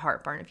case of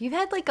heartburn. If you've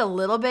had like a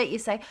little bit, you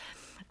say,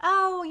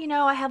 oh,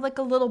 I have like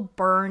a little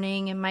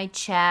burning in my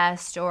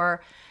chest,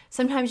 or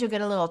sometimes you'll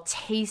get a little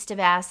taste of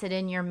acid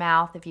in your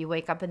mouth if you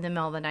wake up in the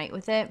middle of the night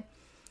with it.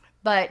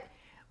 But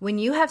when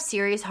you have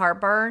serious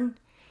heartburn,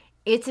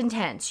 it's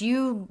intense.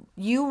 You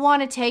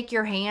want to take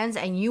your hands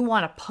and you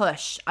want to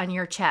push on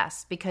your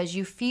chest because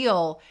you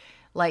feel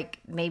like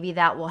maybe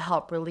that will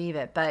help relieve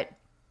it. But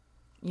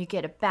you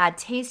get a bad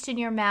taste in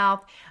your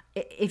mouth.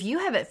 If you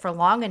have it for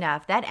long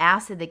enough, that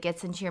acid that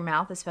gets into your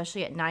mouth,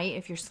 especially at night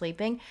if you're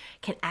sleeping,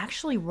 can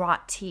actually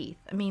rot teeth.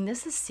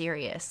 This is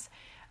serious.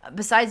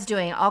 Besides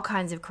doing all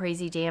kinds of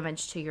crazy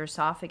damage to your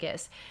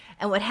esophagus.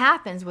 And what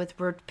happens with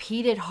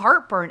repeated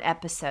heartburn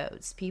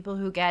episodes, people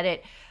who get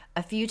it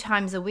a few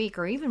times a week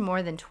or even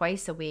more than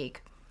twice a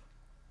week,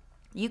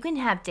 you can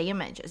have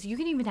damages. You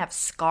can even have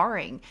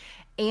scarring.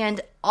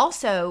 And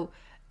also,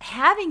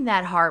 having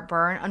that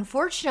heartburn,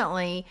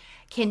 unfortunately,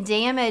 can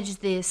damage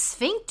the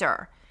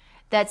sphincter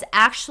that's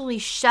actually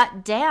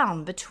shut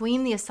down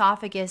between the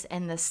esophagus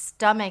and the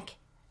stomach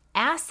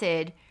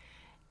acid.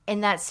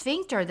 And that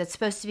sphincter that's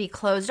supposed to be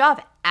closed off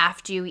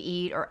after you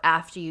eat or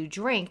after you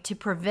drink to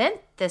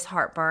prevent this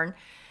heartburn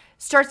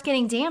starts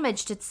getting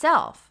damaged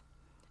itself.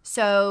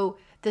 So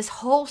this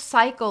whole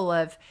cycle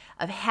of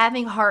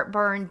having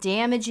heartburn,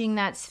 damaging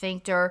that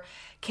sphincter,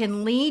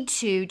 can lead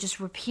to just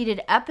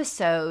repeated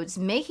episodes,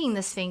 making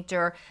the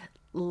sphincter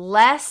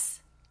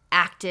less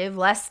active,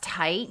 less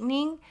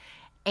tightening,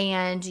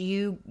 and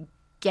you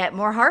get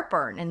more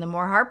heartburn. And the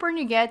more heartburn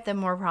you get, the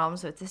more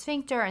problems with the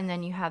sphincter, and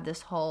then you have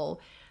this whole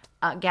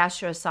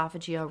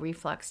gastroesophageal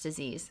reflux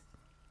disease.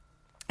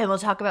 And we'll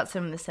talk about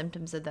some of the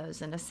symptoms of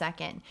those in a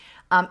second.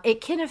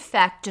 It can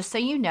affect, just so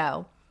you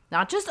know,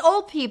 not just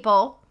old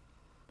people,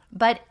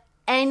 but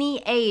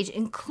any age,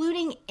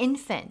 including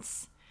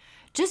infants.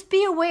 Just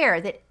be aware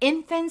that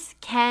infants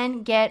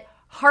can get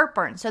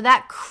heartburn. So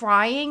that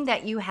crying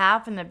that you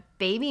have from the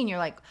baby and you're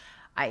like,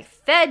 I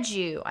fed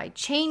you, I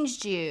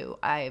changed you,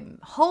 I'm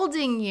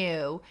holding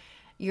you,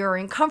 you're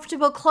in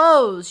comfortable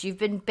clothes, you've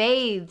been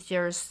bathed,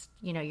 you're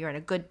in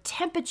a good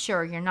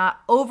temperature, you're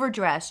not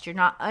overdressed, you're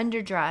not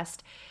underdressed.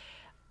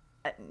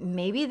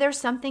 Maybe there's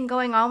something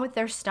going on with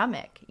their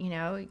stomach.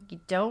 You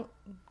don't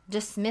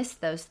dismiss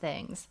those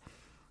things.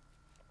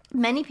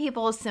 Many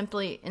people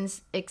simply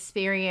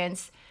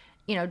experience,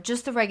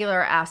 just the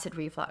regular acid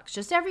reflux.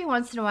 Just every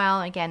once in a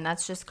while, again,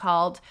 that's just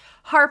called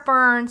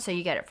heartburn, so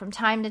you get it from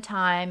time to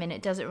time, and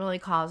it doesn't really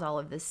cause all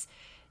of this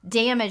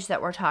damage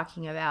that we're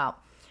talking about.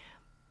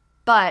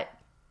 But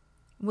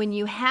when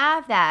you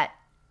have that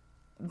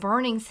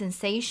burning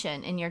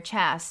sensation in your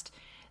chest,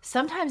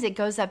 sometimes it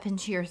goes up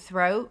into your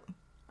throat,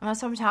 and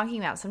that's what I'm talking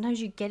about.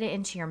 Sometimes you get it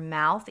into your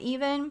mouth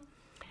even,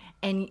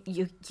 and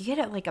you get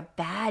it like a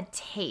bad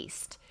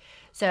taste.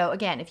 So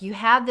again, if you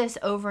have this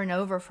over and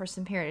over for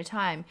some period of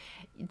time,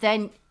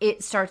 then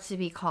it starts to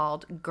be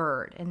called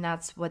GERD, and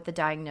that's what the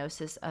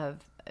diagnosis of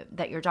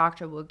that your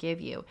doctor will give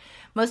you.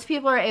 Most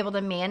people are able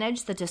to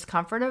manage the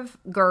discomfort of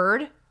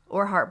GERD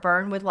or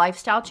heartburn with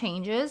lifestyle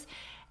changes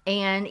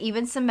and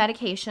even some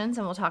medications,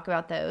 and we'll talk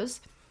about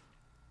those.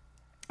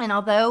 And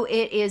although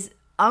it is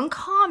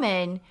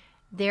uncommon,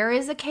 there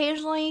is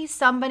occasionally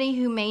somebody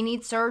who may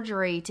need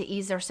surgery to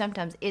ease their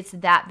symptoms. It's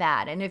that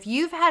bad. And if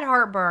you've had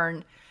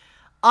heartburn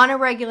on a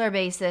regular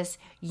basis,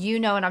 you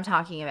know what I'm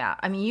talking about.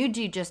 I mean, you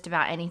do just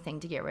about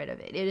anything to get rid of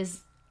it. It is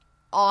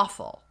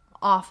awful,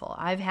 awful.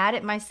 I've had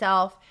it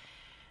myself.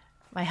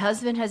 My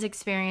husband has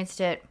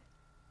experienced it.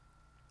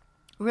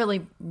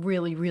 Really,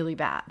 really, really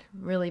bad.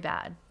 Really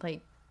bad.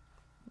 Like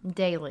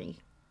daily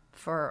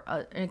for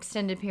an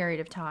extended period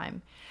of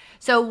time.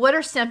 So what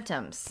are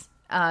symptoms?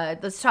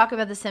 Let's talk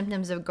about the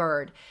symptoms of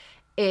GERD.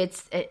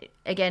 It's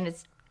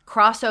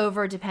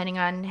crossover depending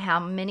on how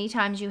many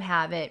times you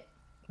have it,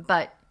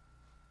 but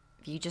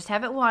if you just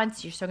have it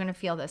once, you're still going to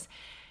feel this.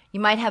 You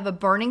might have a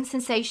burning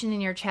sensation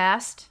in your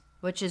chest,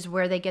 which is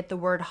where they get the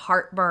word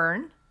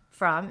heartburn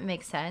from. It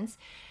makes sense.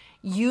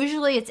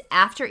 Usually it's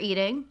after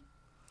eating,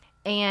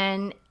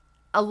 and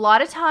a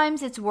lot of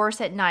times it's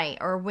worse at night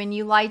or when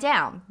you lie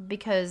down,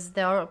 because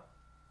there'll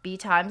be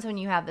times when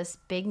you have this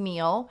big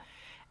meal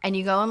and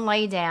you go and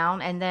lay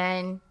down, and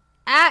then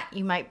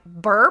you might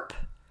burp,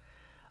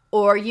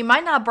 or you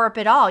might not burp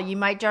at all. You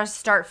might just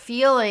start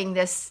feeling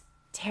this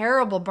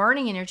terrible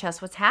burning in your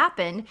chest. What's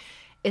happened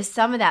is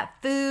some of that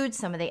food,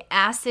 some of the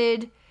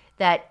acid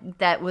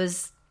that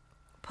was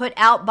put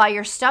out by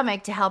your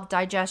stomach to help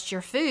digest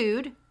your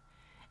food,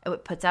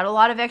 it puts out a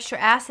lot of extra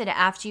acid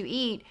after you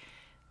eat.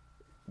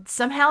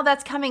 Somehow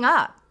that's coming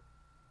up.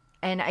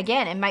 And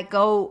again, it might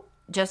go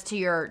just to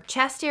your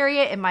chest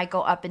area. It might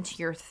go up into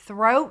your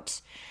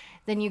throat.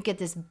 Then you get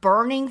this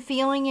burning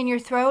feeling in your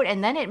throat,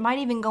 and then it might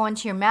even go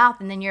into your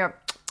mouth, and then you're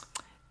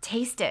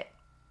taste it.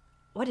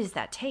 What is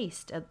that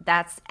taste?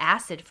 That's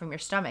acid from your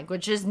stomach,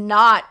 which is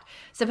not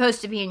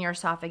supposed to be in your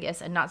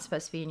esophagus and not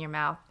supposed to be in your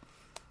mouth.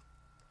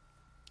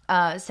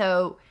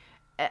 So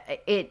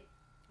it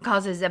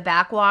causes a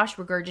backwash,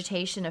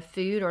 regurgitation of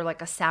food, or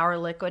like a sour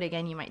liquid.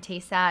 Again, you might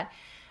taste that.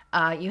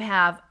 You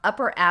have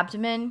upper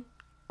abdomen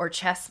or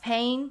chest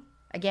pain.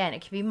 Again,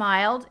 it can be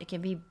mild. It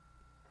can be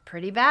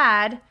pretty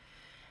bad.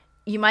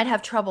 You might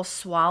have trouble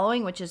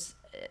swallowing, which is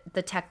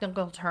the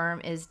technical term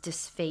is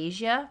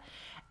dysphagia.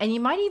 And you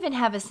might even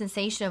have a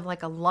sensation of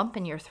like a lump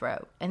in your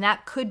throat. And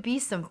that could be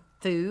some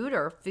food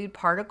or food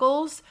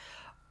particles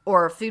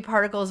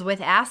with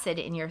acid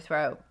in your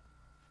throat.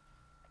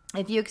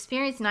 If you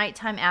experience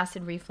nighttime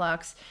acid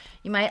reflux,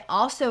 you might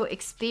also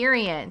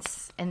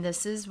experience, and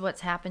this is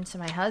what's happened to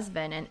my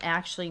husband and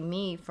actually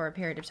me for a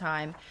period of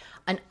time,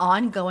 an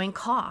ongoing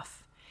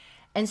cough.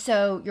 And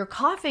so you're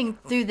coughing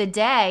through the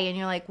day and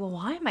you're like, well,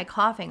 why am I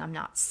coughing? I'm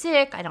not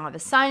sick. I don't have a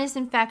sinus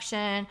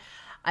infection.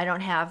 I don't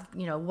have,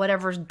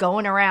 whatever's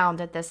going around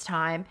at this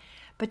time.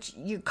 But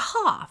you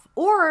cough,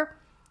 or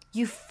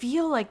you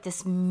feel like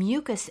this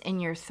mucus in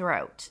your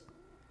throat.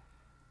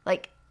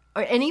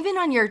 And even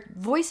on your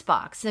voice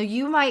box. So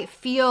you might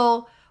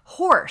feel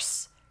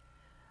hoarse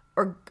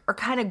or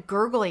kind of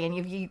gurgly, and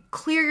you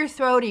clear your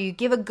throat or you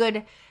give a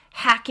good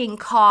hacking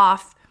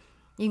cough,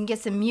 you can get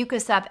some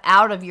mucus up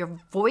out of your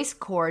voice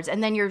cords,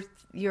 and then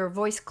your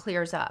voice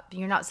clears up.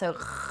 You're not so,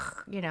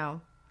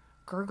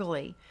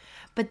 gurgly.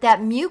 But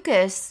that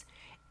mucus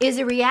is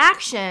a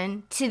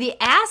reaction to the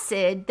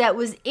acid that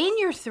was in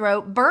your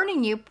throat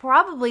burning you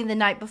probably the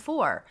night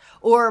before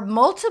or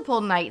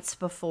multiple nights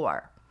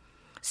before.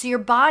 So your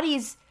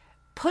body's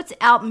puts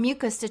out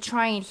mucus to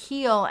try and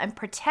heal and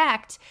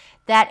protect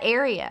that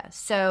area.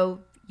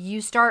 So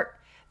you start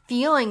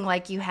feeling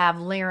like you have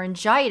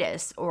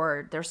laryngitis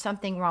or there's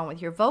something wrong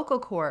with your vocal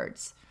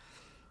cords.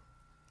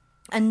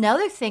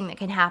 Another thing that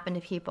can happen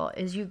to people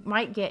is you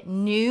might get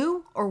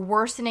new or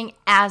worsening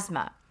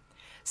asthma,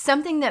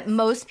 something that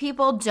most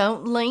people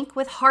don't link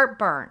with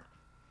heartburn.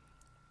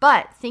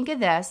 But think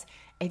of this.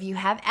 If you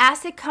have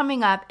acid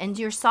coming up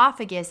into your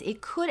esophagus,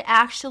 it could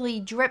actually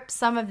drip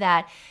some of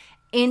that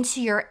into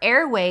your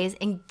airways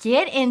and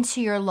get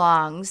into your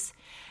lungs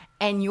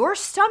And your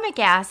stomach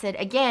acid,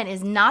 again,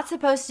 is not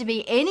supposed to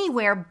be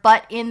anywhere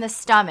but in the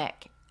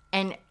stomach.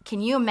 And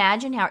can you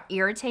imagine how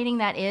irritating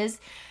that is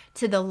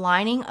to the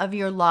lining of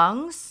your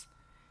lungs?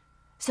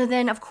 So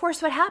then, of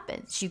course, what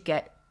happens? You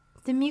get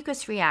the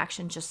mucus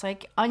reaction, just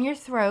like on your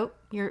throat,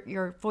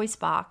 your voice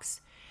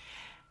box.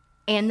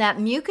 And that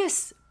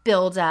mucus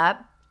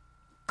buildup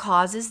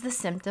causes the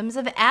symptoms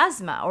of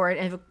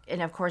asthma.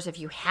 And of course, if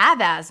you have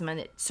asthma,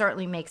 it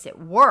certainly makes it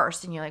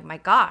worse. And you're like, my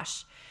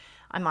gosh,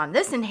 I'm on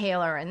this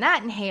inhaler and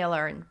that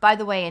inhaler. And by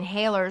the way,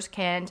 inhalers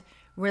can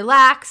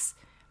relax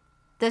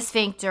the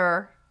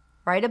sphincter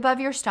right above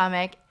your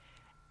stomach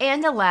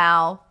and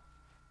allow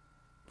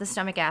the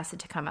stomach acid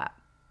to come up.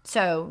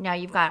 So now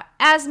you've got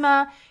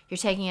asthma, you're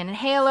taking an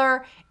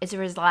inhaler, it's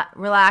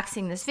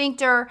relaxing the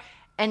sphincter,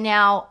 and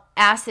now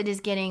acid is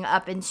getting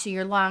up into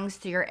your lungs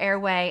through your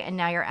airway, and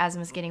now your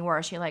asthma is getting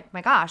worse. You're like,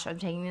 my gosh, I'm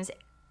taking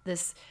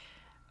this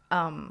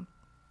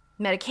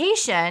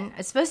medication.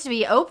 It's supposed to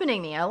be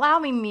opening me,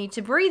 allowing me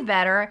to breathe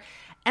better,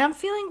 and I'm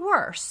feeling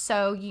worse.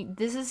 So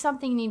this is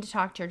something you need to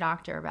talk to your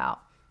doctor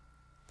about.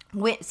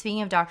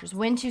 Speaking of doctors,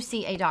 when to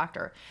see a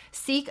doctor.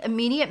 Seek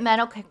immediate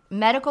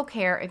medical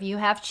care if you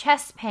have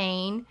chest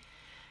pain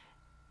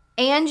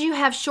and you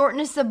have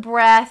shortness of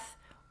breath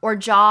or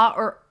jaw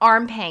or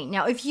arm pain.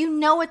 Now, if you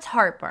know it's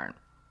heartburn,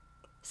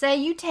 say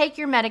you take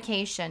your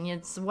medication,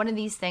 it's one of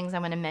these things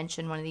I'm going to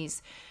mention, one of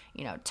these,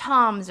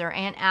 Tums or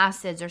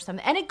antacids or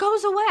something, and it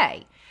goes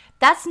away.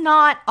 That's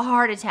not a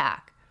heart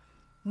attack.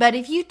 But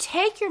if you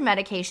take your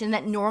medication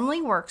that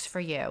normally works for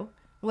you,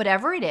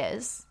 whatever it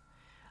is,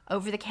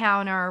 over the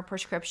counter,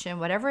 prescription,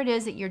 whatever it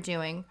is that you're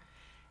doing,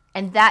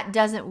 and that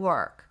doesn't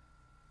work,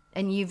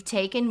 and you've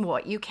taken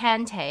what you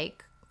can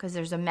take, because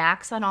there's a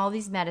max on all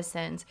these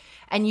medicines,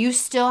 and you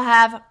still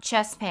have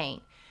chest pain,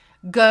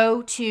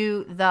 go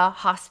to the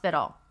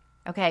hospital,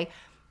 okay?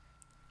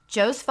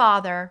 Joe's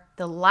father,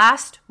 the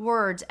last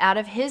words out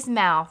of his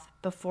mouth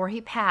before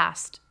he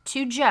passed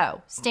to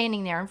Joe,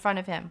 standing there in front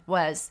of him,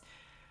 was,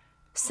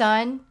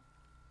 "Son,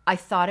 I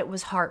thought it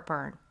was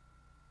heartburn."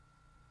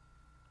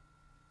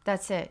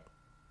 That's it.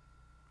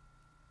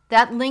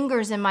 That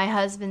lingers in my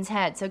husband's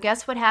head. So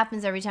guess what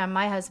happens every time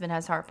my husband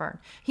has heartburn?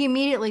 He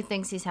immediately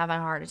thinks he's having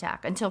a heart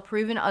attack until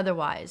proven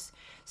otherwise.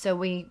 So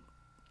we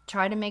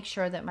try to make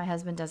sure that my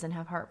husband doesn't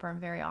have heartburn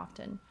very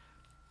often.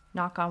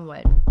 Knock on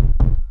wood,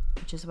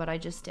 which is what I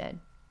just did.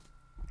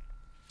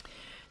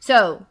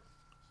 So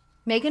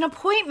make an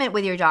appointment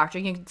with your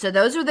doctor. So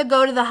those are the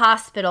go to the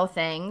hospital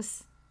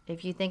things.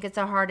 If you think it's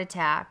a heart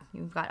attack,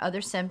 you've got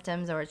other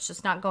symptoms, or it's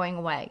just not going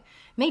away.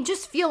 It may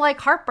just feel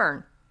like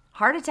heartburn.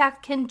 Heart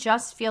attack can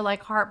just feel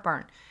like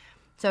heartburn.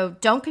 So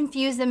don't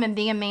confuse them and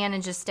be a man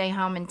and just stay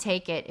home and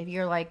take it. If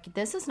you're like,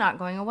 this is not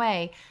going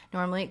away,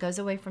 normally it goes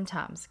away from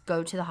Tums.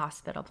 Go to the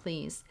hospital,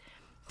 please.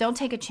 Don't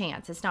take a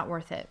chance. It's not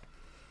worth it.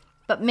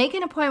 But make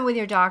an appointment with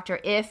your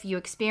doctor if you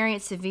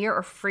experience severe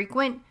or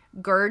frequent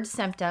GERD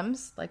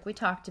symptoms, like we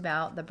talked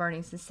about, the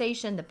burning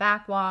sensation, the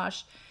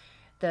backwash,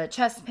 the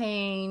chest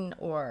pain,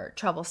 or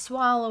trouble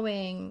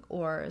swallowing,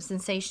 or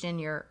sensation in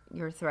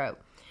your throat.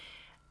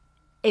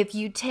 If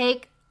you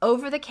take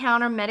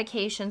over-the-counter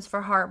medications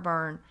for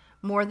heartburn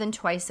more than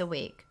twice a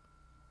week.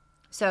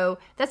 So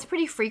that's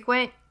pretty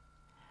frequent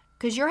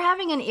because you're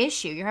having an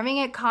issue. You're having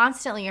it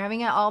constantly. You're having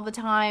it all the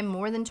time,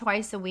 more than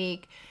twice a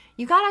week.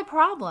 You got a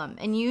problem,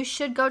 and you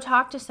should go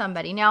talk to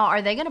somebody. Now,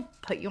 are they going to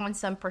put you on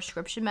some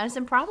prescription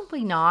medicine?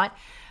 Probably not,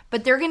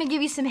 but they're going to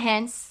give you some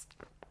hints,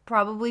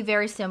 probably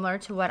very similar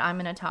to what I'm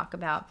going to talk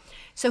about.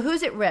 So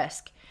who's at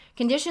risk?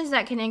 Conditions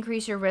that can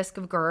increase your risk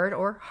of GERD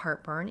or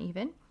heartburn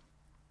even.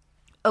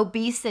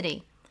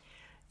 Obesity.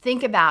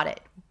 Think about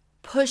it.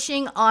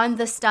 Pushing on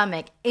the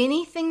stomach.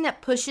 Anything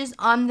that pushes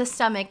on the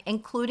stomach,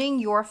 including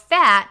your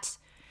fat,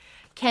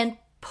 can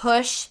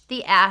push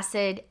the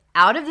acid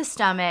out of the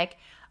stomach,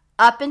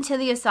 up into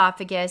the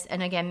esophagus,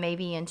 and again,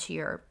 maybe into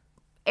your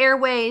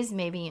airways,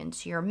 maybe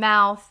into your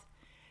mouth.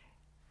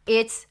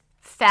 It's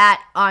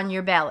fat on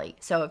your belly.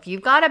 So if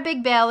you've got a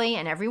big belly,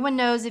 and everyone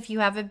knows if you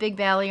have a big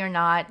belly or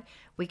not,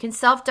 we can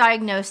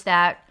self-diagnose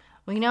that.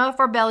 We know if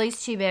our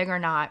belly's too big or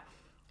not.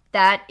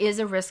 That is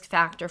a risk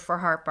factor for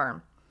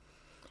heartburn.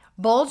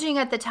 Bulging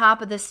at the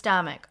top of the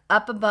stomach,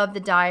 up above the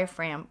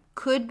diaphragm,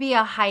 could be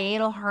a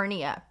hiatal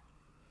hernia.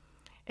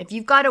 If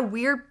you've got a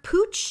weird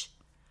pooch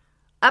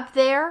up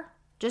there,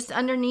 just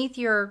underneath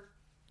your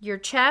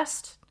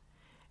chest,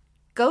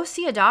 go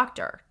see a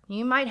doctor.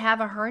 You might have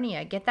a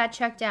hernia. Get that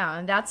checked out.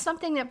 And that's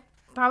something that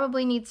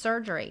probably needs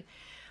surgery.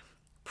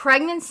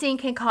 Pregnancy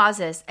can cause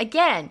this.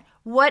 Again,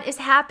 what is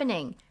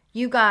happening?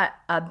 You got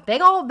a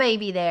big old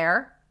baby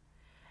there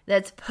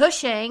that's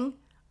pushing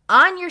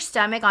on your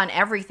stomach, on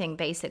everything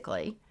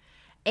basically,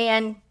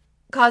 and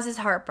causes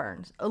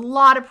heartburn. A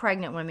lot of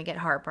pregnant women get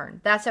heartburn.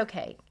 That's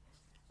okay.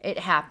 It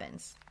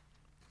happens.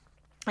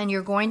 And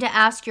you're going to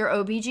ask your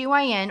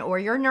OBGYN or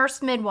your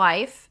nurse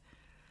midwife,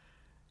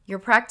 your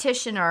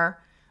practitioner,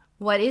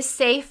 what is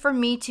safe for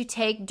me to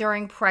take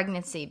during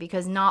pregnancy,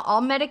 because not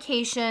all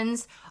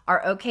medications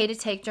are okay to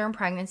take during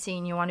pregnancy,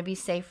 and you want to be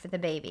safe for the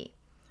baby.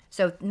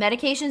 So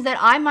medications that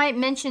I might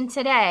mention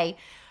today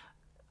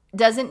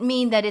doesn't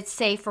mean that it's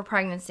safe for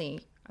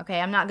pregnancy. Okay,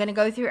 I'm not going to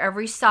go through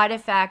every side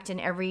effect and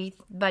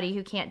everybody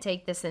who can't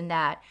take this and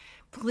that.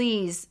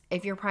 Please,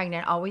 if you're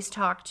pregnant, always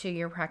talk to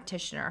your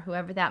practitioner,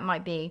 whoever that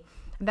might be,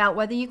 about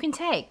whether you can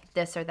take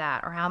this or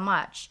that or how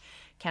much.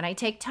 Can I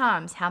take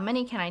Tums? How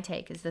many can I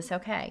take? Is this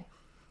okay?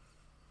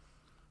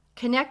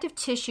 Connective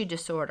tissue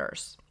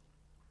disorders,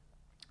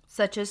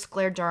 such as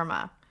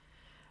scleroderma.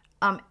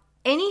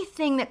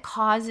 Anything that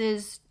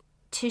causes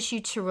tissue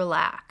to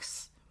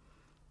relax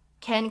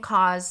can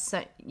cause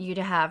you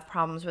to have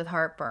problems with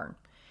heartburn.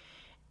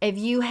 If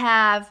you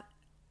have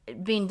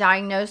been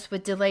diagnosed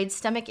with delayed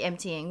stomach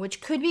emptying,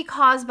 which could be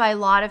caused by a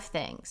lot of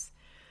things,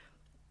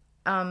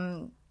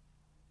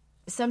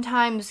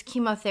 sometimes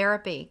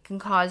chemotherapy can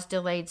cause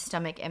delayed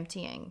stomach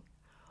emptying,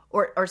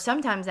 or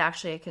sometimes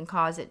actually it can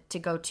cause it to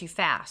go too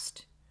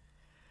fast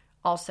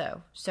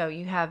also. So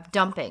you have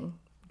dumping.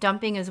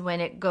 Dumping is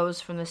when it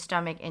goes from the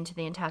stomach into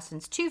the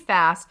intestines too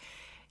fast.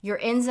 Your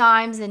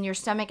enzymes and your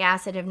stomach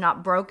acid have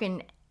not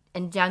broken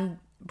down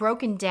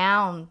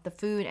the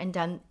food and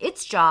done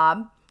its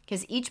job,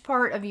 because each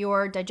part of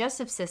your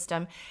digestive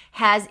system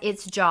has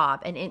its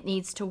job and it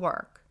needs to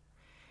work.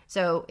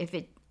 So if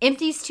it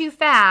empties too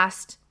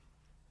fast,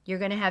 you're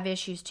going to have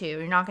issues too.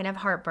 You're not going to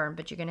have heartburn,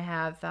 but you're going to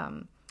have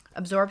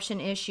absorption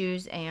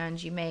issues,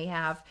 and you may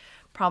have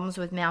problems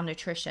with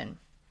malnutrition.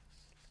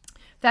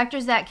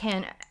 Factors that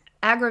can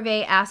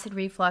aggravate acid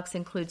reflux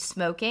include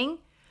smoking.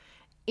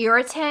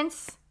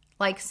 Irritants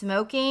like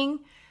smoking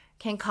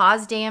can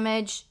cause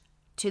damage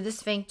to the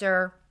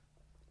sphincter.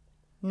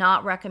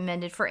 Not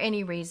recommended for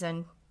any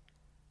reason.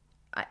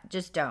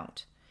 Just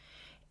don't.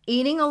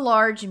 Eating a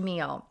large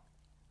meal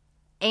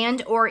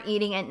and or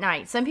eating at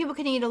night. Some people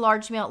can eat a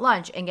large meal at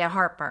lunch and get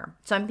heartburn.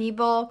 Some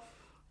people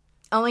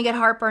only get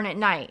heartburn at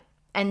night.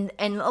 And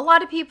a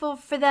lot of people,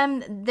 for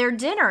them, their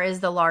dinner is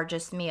the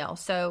largest meal.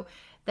 So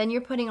then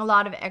you're putting a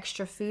lot of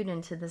extra food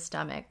into the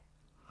stomach.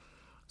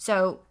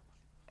 So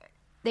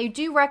they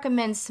do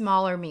recommend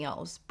smaller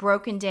meals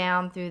broken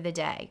down through the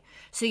day.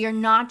 So you're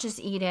not just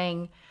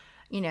eating,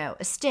 a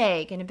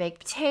steak and a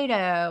baked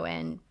potato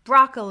and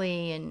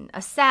broccoli and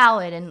a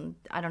salad and,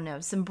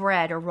 some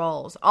bread or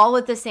rolls all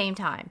at the same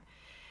time.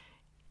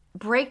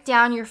 Break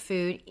down your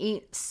food,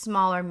 eat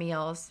smaller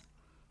meals.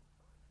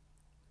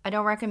 I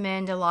don't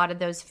recommend a lot of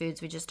those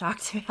foods we just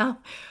talked about.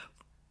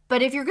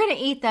 But if you're going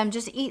to eat them,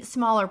 just eat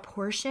smaller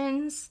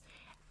portions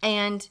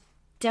and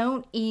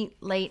don't eat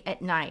late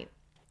at night.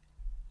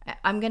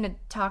 I'm going to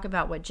talk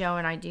about what Joe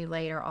and I do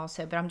later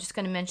also, but I'm just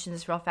going to mention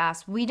this real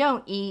fast. We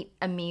don't eat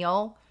a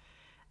meal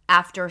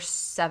after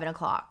 7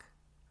 o'clock.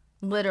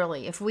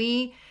 Literally, if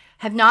we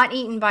have not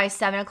eaten by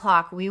 7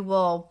 o'clock,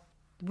 we'll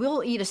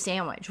eat a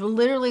sandwich. We'll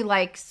literally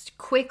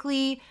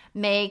quickly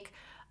make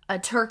a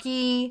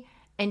turkey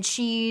and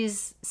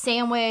cheese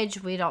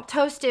sandwich. We don't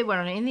toast it. We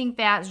don't do anything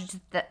fast. It's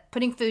just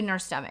putting food in our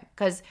stomach,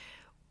 because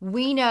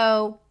we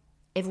know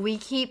if we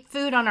keep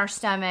food on our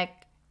stomach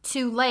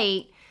too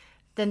late,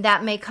 then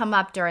that may come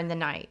up during the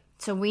night.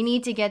 So we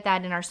need to get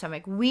that in our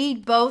stomach. We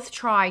both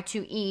try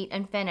to eat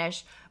and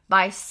finish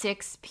by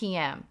 6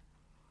 p.m.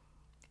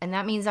 And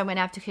that means I'm going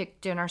to have to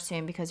cook dinner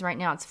soon, because right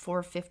now it's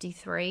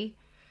 4:53.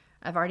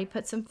 I've already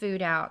put some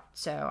food out,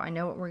 so I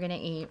know what we're going to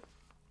eat,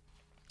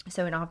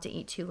 so we don't have to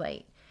eat too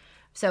late.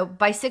 So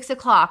by 6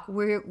 o'clock,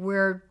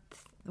 we're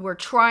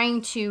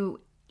trying to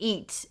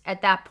eat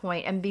at that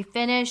point and be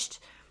finished,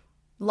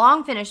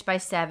 long finished by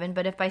 7.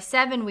 But if by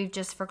 7 we've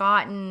just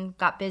forgotten,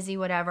 got busy,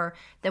 whatever,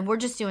 then we're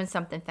just doing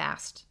something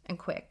fast and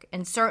quick,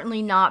 and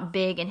certainly not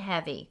big and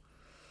heavy.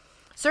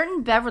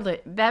 Certain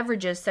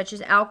beverages, such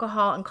as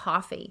alcohol and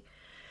coffee,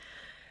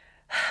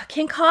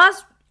 can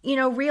cause,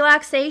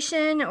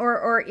 relaxation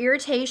or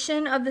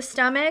irritation of the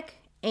stomach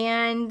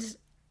and,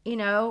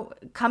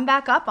 come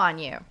back up on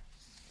you.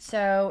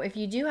 So if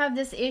you do have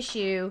this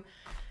issue,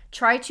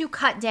 try to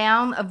cut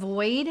down,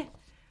 avoid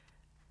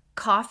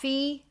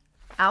coffee,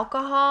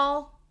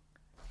 alcohol,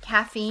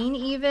 caffeine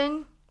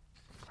even.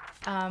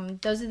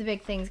 Those are the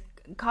big things.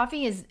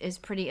 Coffee is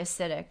pretty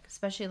acidic,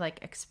 especially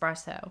like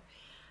espresso.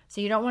 So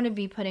you don't want to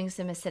be putting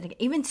some acidic,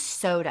 even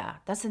soda.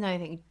 That's another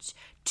thing.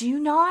 Do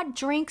not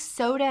drink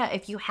soda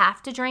if you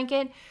have to drink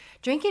it.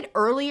 Drink it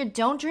earlier.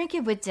 Don't drink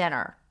it with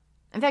dinner.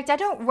 In fact, I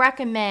don't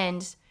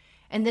recommend,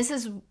 and this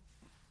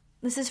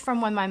is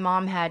from when my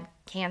mom had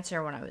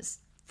cancer when I was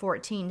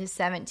 14 to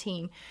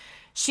 17.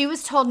 She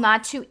was told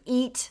not to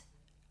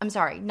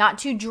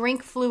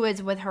drink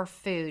fluids with her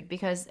food,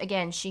 because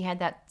again, she had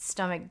that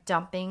stomach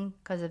dumping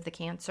because of the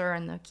cancer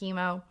and the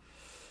chemo.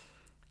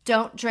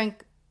 Don't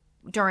drink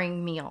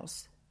during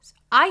meals.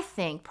 I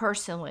think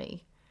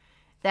personally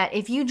that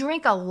if you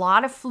drink a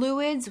lot of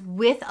fluids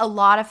with a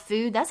lot of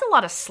food, that's a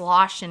lot of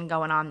sloshing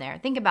going on there.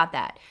 Think about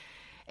that.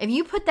 If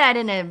you put that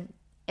in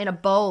a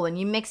bowl and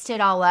you mixed it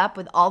all up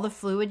with all the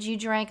fluids you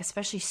drank,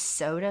 especially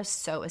soda,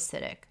 so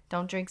acidic.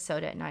 Don't drink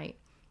soda at night.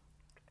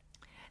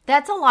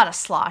 That's a lot of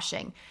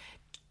sloshing.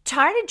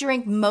 Try to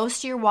drink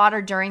most of your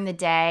water during the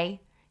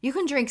day. You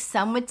can drink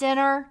some with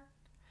dinner,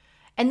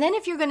 And then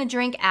if you're going to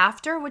drink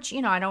after, which,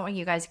 I don't want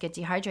you guys to get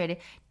dehydrated,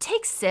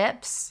 take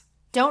sips.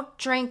 Don't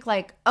drink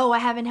like, oh, I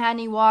haven't had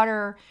any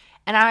water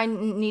and I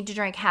need to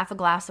drink half a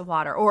glass of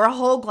water or a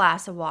whole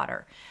glass of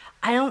water.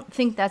 I don't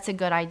think that's a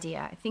good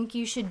idea. I think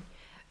you should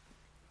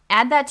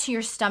add that to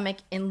your stomach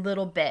in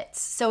little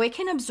bits so it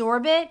can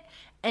absorb it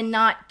and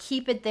not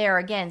keep it there,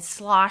 again,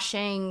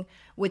 sloshing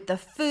with the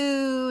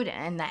food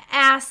and the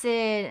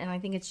acid. And I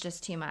think it's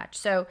just too much.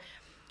 So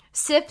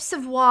sips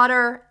of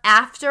water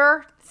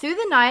after, through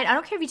the night. I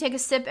don't care if you take a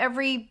sip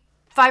every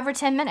 5 or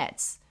 10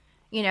 minutes.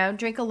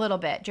 Drink a little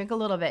bit, drink a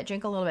little bit,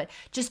 drink a little bit.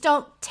 Just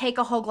don't take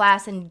a whole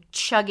glass and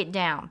chug it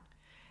down.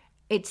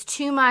 It's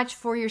too much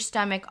for your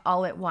stomach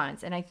all at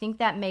once. And I think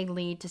that may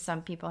lead to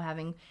some people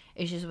having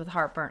issues with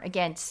heartburn.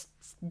 Again,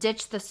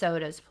 ditch the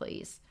sodas,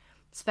 please,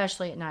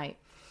 especially at night.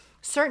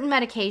 Certain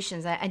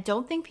medications, I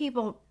don't think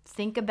people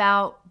think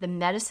about the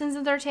medicines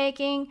that they're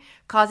taking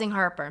causing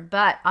heartburn.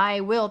 But I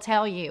will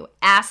tell you,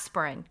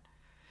 aspirin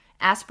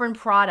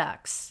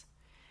products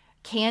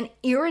can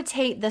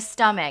irritate the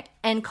stomach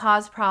and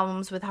cause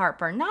problems with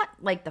heartburn. Not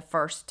like the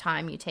first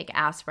time you take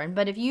aspirin,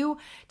 but if you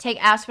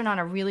take aspirin on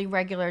a really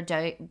regular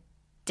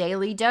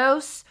daily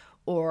dose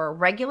or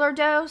regular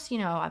dose,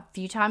 a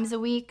few times a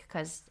week,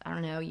 because, I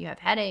don't know, you have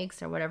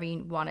headaches or whatever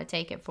you want to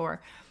take it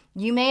for,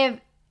 you may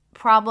have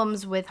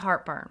problems with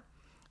heartburn.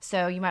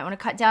 So you might want to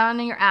cut down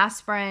on your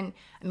aspirin.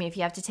 I mean, if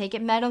you have to take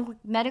it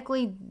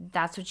medically,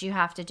 that's what you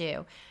have to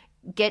do.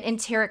 Get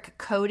enteric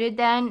coated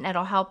then.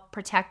 That'll help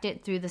protect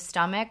it through the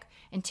stomach.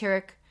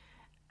 Enteric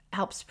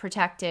helps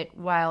protect it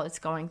while it's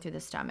going through the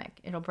stomach.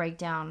 It'll break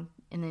down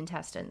in the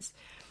intestines.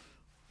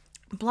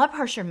 Blood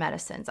pressure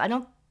medicines.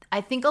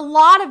 I think a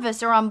lot of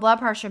us are on blood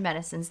pressure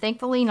medicines.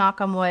 Thankfully,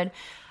 knock on wood,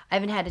 I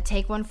haven't had to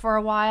take one for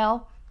a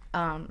while.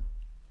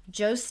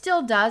 Joe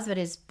still does, but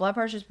his blood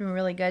pressure's been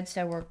really good,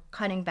 so we're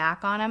cutting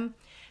back on him.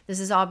 This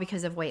is all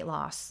because of weight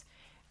loss.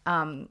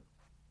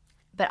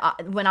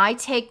 But when I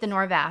take the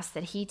Norvasc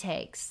that he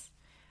takes,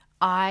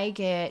 I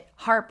get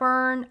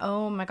heartburn.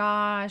 Oh my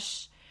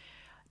gosh.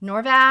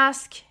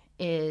 Norvasc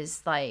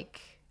is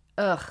like,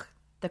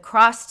 the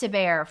cross to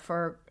bear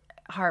for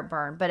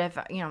heartburn. But if,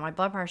 my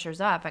blood pressure's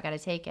up, I got to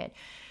take it.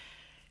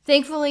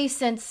 Thankfully,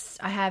 since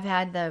I have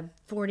had the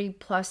 40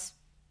 plus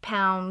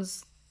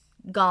pounds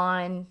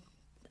gone,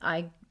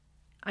 I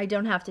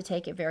don't have to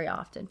take it very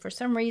often. For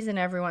some reason,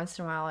 every once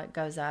in a while it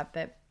goes up,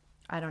 but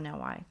I don't know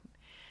why.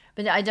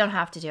 But I don't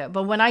have to do it.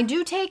 But when I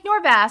do take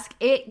Norvasc,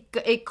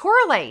 it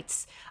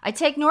correlates. I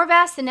take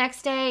Norvasc the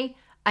next day,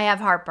 I have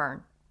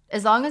heartburn.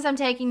 As long as I'm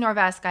taking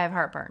Norvasc, I have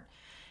heartburn.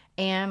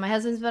 And my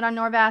husband's been on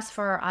Norvasc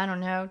for,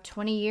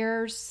 20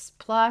 years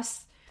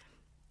plus,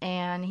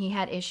 and he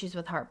had issues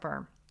with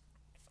heartburn.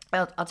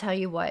 I'll tell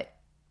you what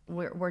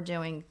we're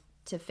doing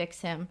to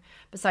fix him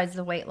besides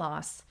the weight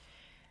loss.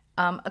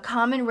 A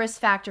common risk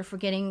factor for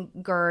getting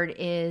GERD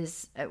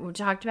is, we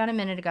talked about a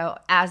minute ago,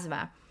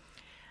 asthma.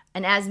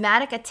 An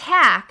asthmatic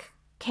attack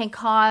can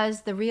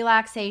cause the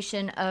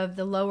relaxation of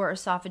the lower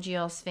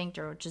esophageal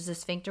sphincter, which is the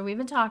sphincter we've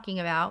been talking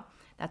about.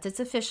 That's its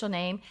official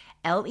name,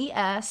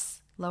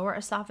 LES, lower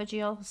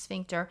esophageal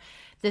sphincter.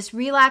 This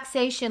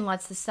relaxation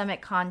lets the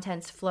stomach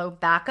contents flow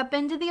back up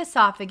into the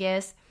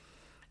esophagus.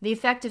 The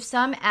effect of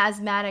some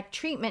asthmatic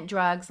treatment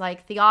drugs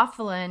like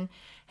theophylline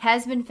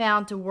has been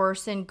found to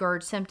worsen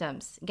GERD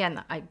symptoms.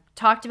 Again, I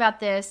talked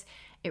about this.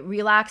 It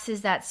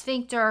relaxes that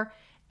sphincter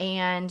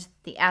and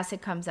the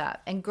acid comes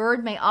up. And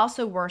GERD may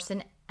also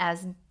worsen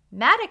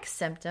asthmatic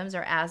symptoms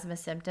or asthma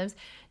symptoms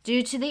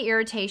due to the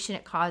irritation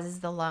it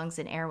causes the lungs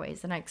and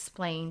airways. And I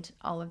explained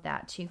all of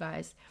that to you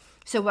guys.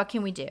 So what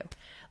can we do?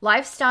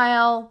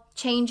 Lifestyle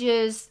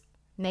changes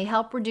may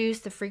help reduce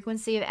the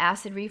frequency of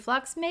acid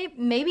reflux.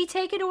 Maybe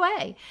take it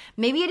away.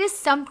 Maybe it is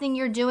something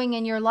you're doing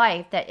in your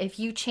life that if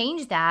you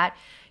change that,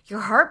 your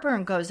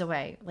heartburn goes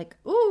away. Like,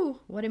 ooh,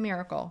 what a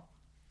miracle.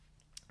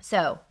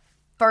 So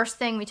first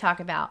thing we talked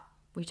about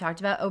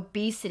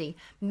obesity.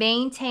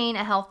 Maintain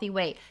a healthy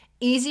weight.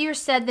 Easier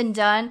said than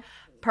done.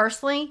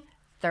 Personally,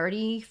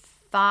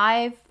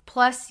 35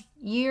 plus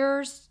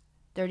years,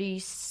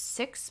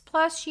 36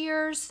 plus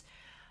years,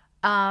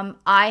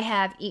 I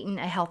have eaten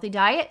a healthy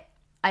diet.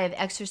 I have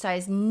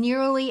exercised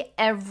nearly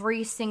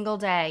every single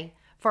day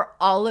for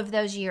all of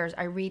those years.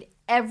 I read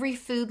every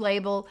food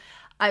label.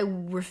 I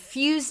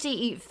refuse to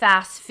eat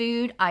fast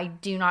food. I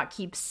do not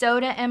keep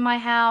soda in my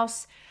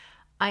house.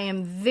 I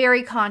am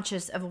very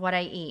conscious of what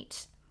I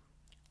eat.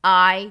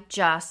 I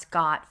just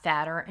got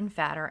fatter and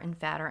fatter and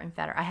fatter and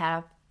fatter. I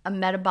have a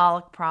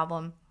metabolic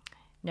problem.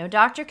 No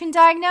doctor can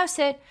diagnose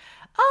it.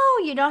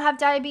 Oh, you don't have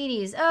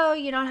diabetes. Oh,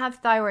 you don't have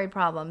thyroid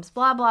problems.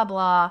 Blah, blah,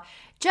 blah.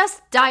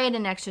 Just diet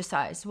and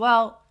exercise.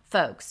 Well,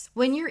 folks,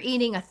 when you're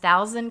eating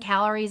 1,000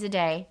 calories a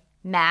day,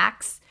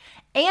 max,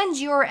 and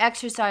you're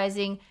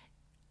exercising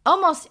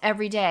almost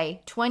every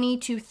day, 20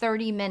 to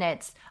 30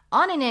 minutes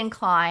on an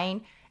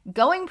incline,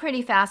 going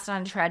pretty fast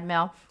on a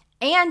treadmill,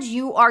 and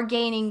you are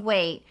gaining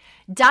weight,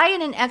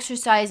 diet and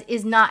exercise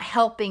is not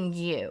helping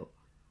you.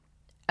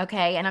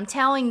 Okay, and I'm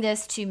telling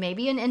this to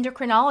maybe an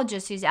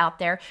endocrinologist who's out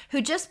there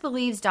who just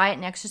believes diet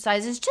and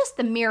exercise is just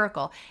the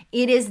miracle.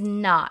 It is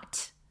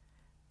not.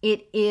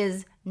 It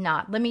is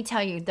not. Let me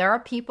tell you, there are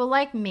people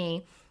like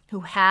me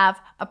who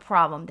have a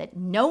problem that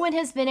no one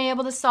has been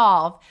able to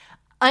solve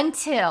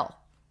until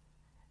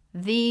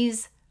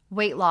these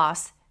weight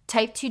loss,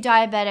 type 2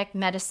 diabetic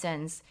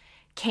medicines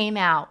came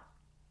out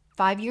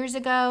 5 years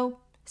ago,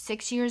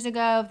 6 years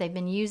ago. They've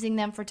been using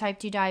them for type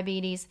 2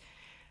 diabetes.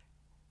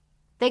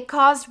 They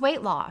caused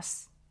weight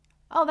loss.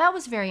 Oh, that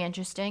was very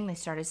interesting. They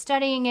started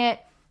studying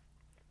it.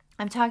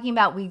 I'm talking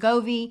about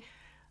Wegovy.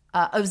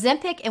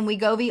 Ozempic and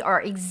Wegovy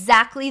are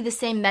exactly the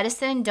same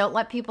medicine. Don't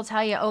let people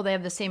tell you, oh, they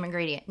have the same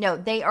ingredient. No,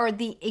 they are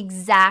the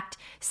exact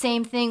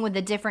same thing with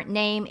a different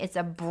name. It's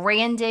a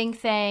branding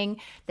thing.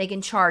 They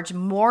can charge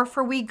more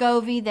for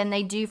Wegovy than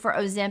they do for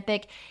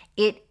Ozempic.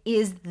 It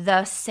is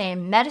the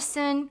same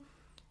medicine,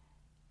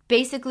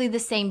 basically the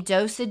same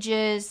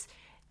dosages.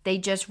 They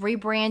just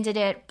rebranded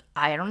it.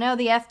 I don't know.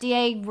 The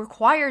FDA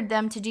required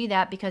them to do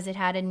that because it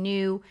had a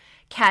new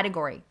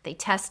category. They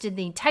tested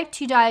the type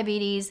 2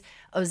 diabetes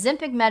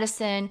Ozempic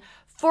medicine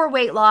for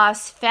weight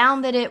loss,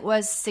 found that it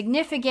was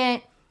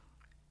significant,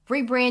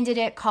 rebranded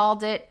it,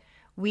 called it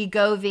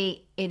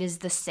Wegovy. It is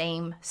the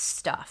same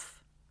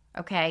stuff.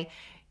 Okay?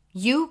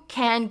 You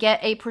can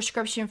get a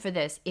prescription for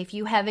this if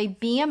you have a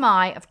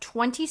BMI of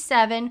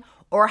 27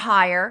 or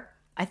higher.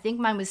 I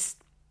think mine was,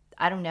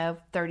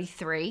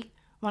 33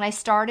 when I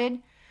started.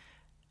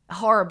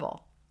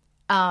 Horrible.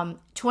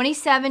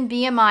 27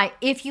 BMI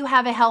if you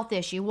have a health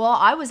issue. Well,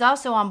 I was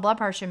also on blood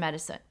pressure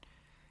medicine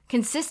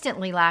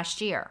consistently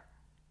last year,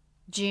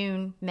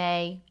 June,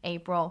 May,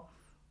 April,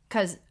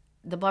 because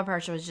the blood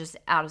pressure was just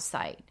out of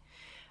sight.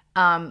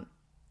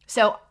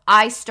 So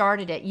I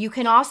started it. You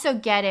can also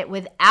get it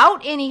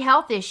without any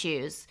health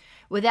issues,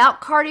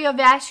 without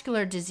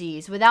cardiovascular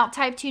disease, without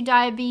type 2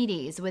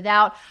 diabetes,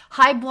 without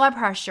high blood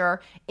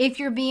pressure, if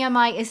your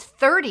BMI is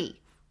 30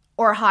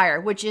 or higher,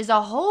 which is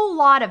a whole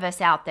lot of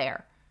us out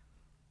there.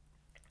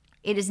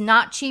 It is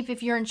not cheap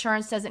if your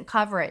insurance doesn't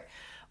cover it.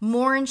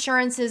 More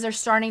insurances are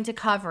starting to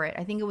cover it.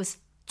 I think it was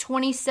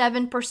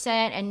 27%,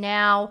 and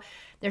now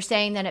they're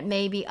saying that it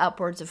may be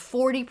upwards of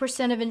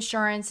 40% of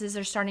insurances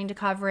are starting to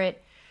cover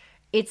it.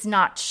 It's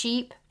not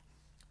cheap.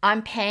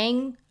 I'm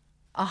paying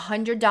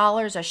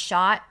 $100 a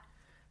shot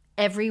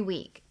every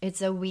week.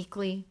 It's a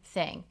weekly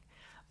thing.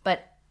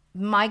 But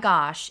my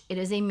gosh, it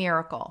is a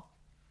miracle.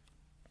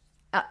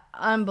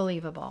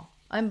 Unbelievable.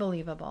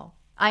 Unbelievable.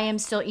 I am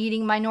still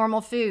eating my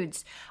normal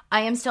foods.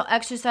 I am still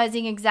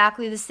exercising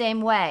exactly the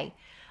same way.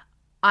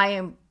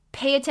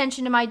 Pay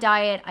attention to my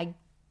diet. I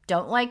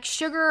don't like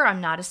sugar.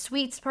 I'm not a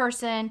sweets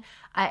person.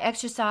 I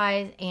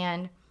exercise,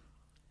 and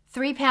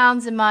 3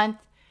 pounds a month,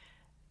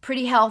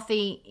 pretty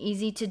healthy,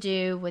 easy to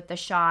do with the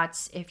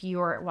shots if you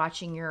are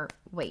watching your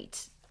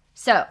weight.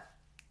 So,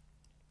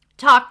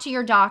 talk to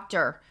your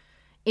doctor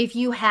if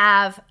you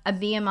have a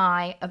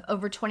BMI of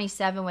over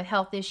 27 with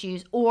health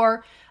issues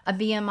or a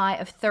BMI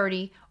of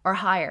 30 or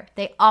higher.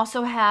 They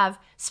also have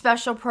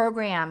special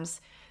programs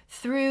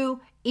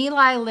through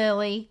Eli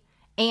Lilly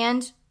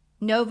and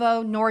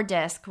Novo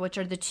Nordisk, which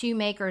are the two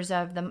makers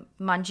of the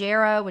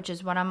Mounjaro, which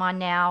is what I'm on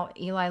now,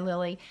 Eli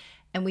Lilly,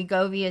 and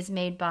Wegovy is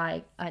made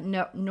by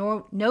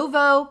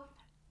Novo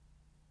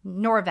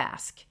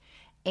Nordisk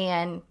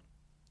and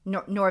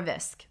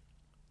Nordisk.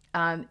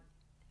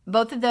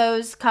 Both of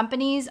those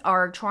companies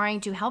are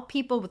trying to help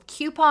people with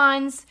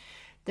coupons.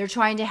 They're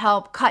trying to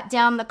help cut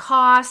down the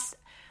costs.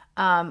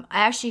 I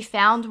actually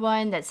found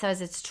one that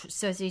says it's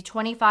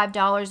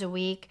 $25 a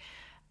week.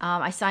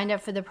 I signed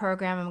up for the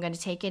program. I'm going to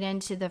take it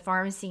into the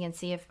pharmacy and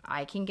see if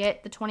I can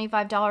get the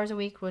 $25 a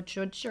week, which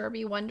would sure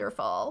be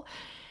wonderful.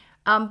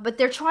 But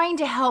they're trying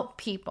to help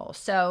people.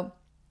 So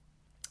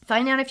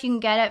find out if you can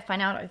get it.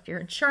 Find out if your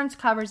insurance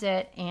covers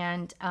it.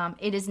 And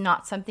it is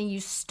not something you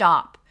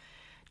stop.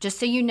 Just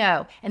so you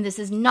know. And this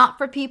is not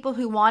for people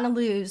who want to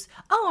lose,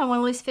 I want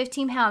to lose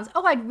 15 pounds.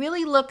 Oh, I'd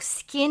really look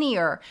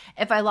skinnier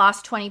if I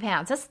lost 20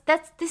 pounds.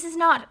 This is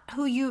not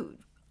who you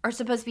are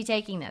supposed to be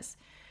taking this.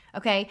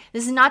 Okay?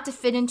 This is not to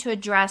fit into a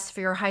dress for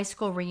your high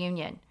school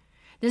reunion.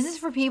 This is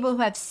for people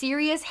who have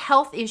serious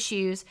health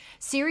issues,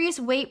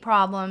 serious weight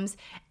problems,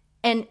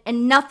 and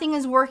nothing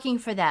is working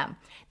for them.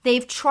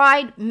 They've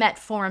tried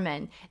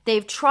metformin.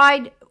 They've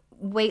tried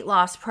weight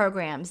loss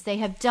programs. They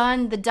have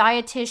done the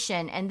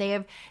dietitian, and they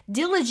have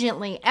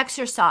diligently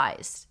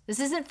exercised. This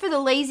isn't for the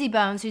lazy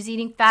bones who's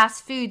eating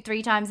fast food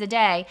 3 times a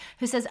day,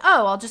 who says,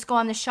 I'll just go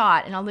on the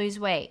shot and I'll lose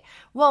weight.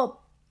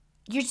 Well,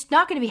 you're just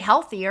not going to be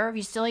healthier if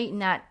you're still eating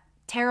that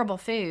terrible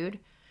food.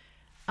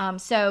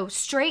 So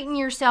straighten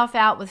yourself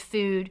out with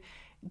food.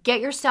 Get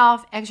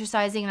yourself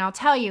exercising, and I'll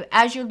tell you,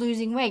 as you're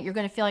losing weight, you're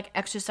going to feel like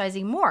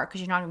exercising more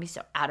because you're not going to be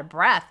so out of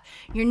breath.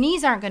 Your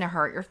knees aren't going to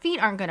hurt. Your feet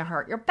aren't going to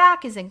hurt. Your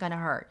back isn't going to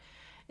hurt.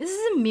 This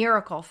is a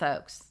miracle,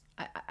 folks.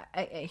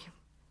 I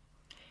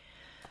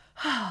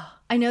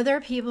know there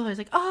are people who's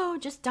like,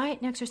 just diet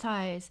and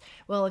exercise.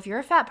 Well, if you're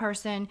a fat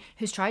person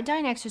who's tried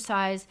diet and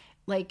exercise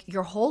like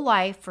your whole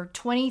life for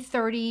 20,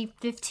 30,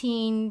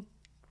 15,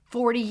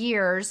 40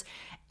 years,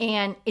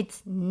 and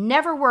it's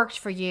never worked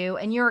for you,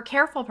 and you're a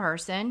careful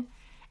person,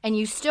 and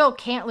you still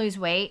can't lose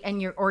weight,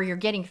 and you're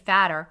getting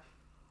fatter,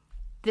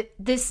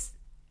 this,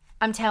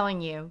 I'm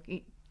telling you,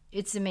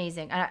 it's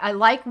amazing. I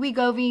like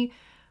Wegovy.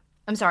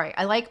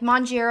 I like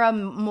Mounjaro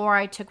more.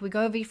 I took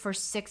Wegovy for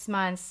 6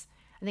 months.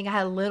 I think I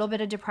had a little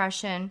bit of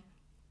depression.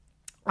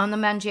 On the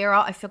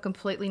Mounjaro, I feel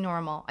completely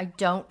normal. I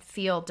don't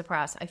feel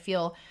depressed. I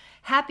feel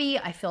happy.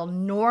 I feel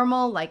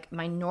normal, like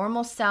my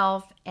normal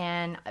self.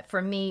 And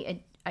for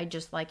me, I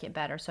just like it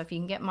better. So if you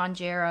can get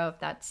Mounjaro, if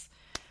that's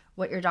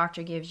what your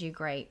doctor gives you,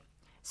 great.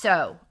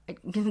 So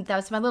that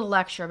was my little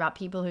lecture about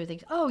people who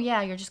think, oh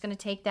yeah, you're just going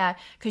to take that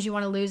because you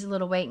want to lose a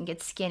little weight and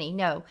get skinny.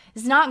 No,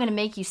 it's not going to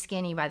make you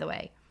skinny, by the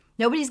way.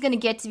 Nobody's going to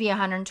get to be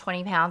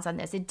 120 pounds on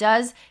this. It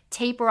does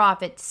taper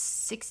off at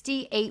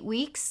 68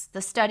 weeks.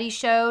 The study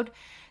showed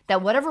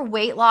that whatever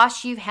weight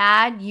loss you've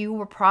had, you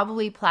were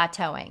probably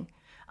plateauing,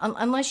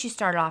 unless you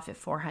started off at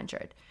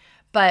 400.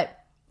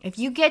 But if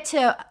you get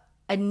to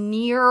a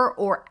near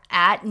or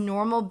at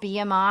normal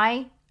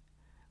BMI,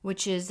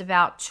 which is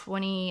about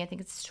 20, I think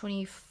it's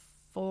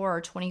 24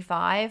 or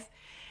 25,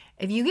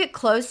 if you get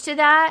close to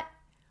that,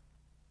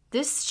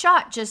 this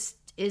shot just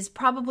is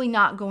probably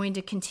not going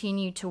to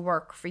continue to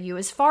work for you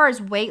as far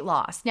as weight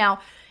loss. Now,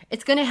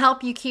 it's going to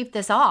help you keep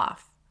this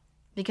off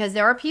because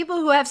there are people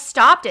who have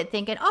stopped it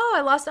thinking, oh,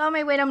 I lost all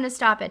my weight, I'm going to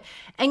stop it.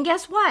 And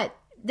guess what?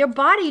 Their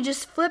body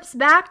just flips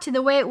back to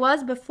the way it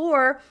was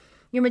before.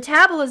 Your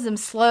metabolism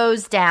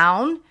slows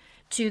down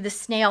to the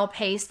snail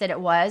pace that it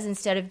was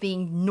instead of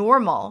being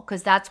normal,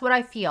 because that's what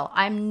I feel.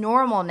 I'm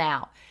normal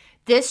now.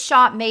 This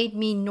shot made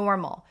me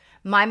normal.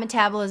 My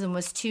metabolism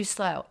was too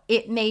slow.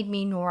 It made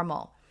me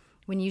normal.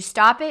 When you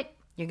stop it,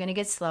 you're going to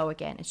get slow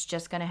again. It's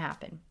just going to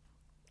happen.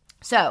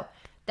 So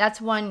that's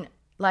one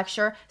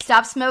lecture.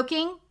 Stop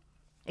smoking.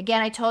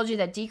 Again, I told you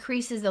that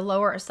decreases the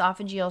lower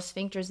esophageal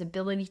sphincter's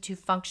ability to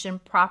function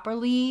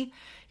properly.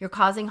 You're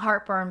causing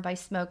heartburn by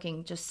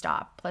smoking. Just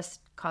stop. Plus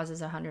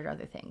causes 100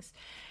 other things.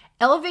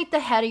 Elevate the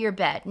head of your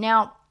bed.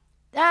 Now,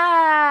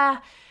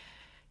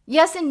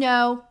 yes and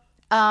no.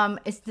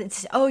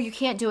 Oh, you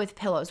can't do it with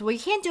pillows. Well, you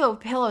can't do it with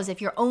pillows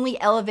if you're only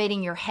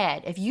elevating your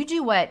head. If you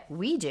do what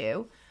we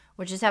do,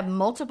 which is have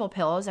multiple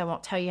pillows, I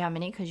won't tell you how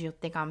many because you'll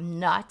think I'm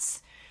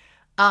nuts,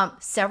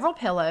 several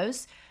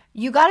pillows,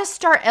 you got to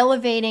start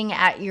elevating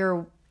at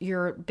your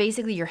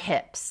basically your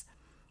hips.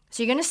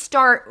 So you're going to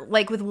start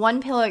like with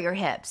one pillow at your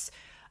hips,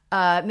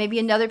 maybe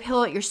another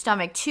pillow at your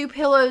stomach, 2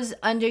 pillows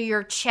under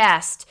your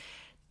chest,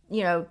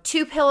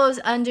 2 pillows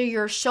under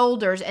your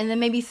shoulders, and then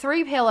maybe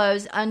 3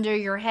 pillows under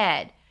your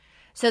head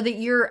so that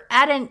you're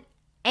at an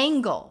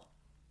angle.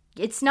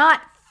 It's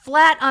not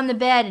flat on the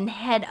bed and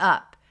head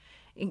up.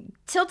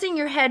 Tilting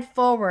your head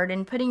forward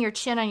and putting your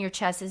chin on your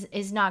chest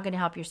is not going to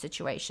help your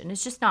situation.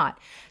 It's just not.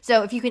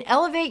 So if you can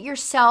elevate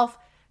yourself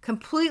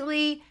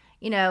completely,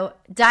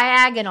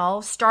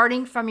 diagonal,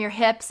 starting from your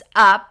hips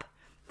up,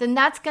 then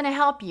that's going to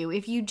help you.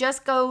 If you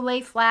just go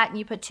lay flat and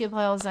you put 2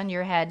 pillows on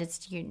your head,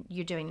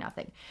 you're doing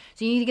nothing.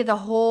 So you need to get the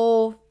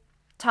whole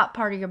top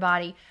part of your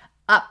body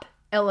up,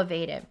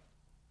 elevated.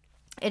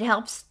 It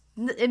helps.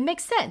 It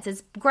makes sense.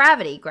 It's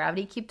gravity.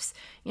 Gravity keeps,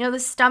 the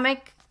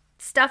stomach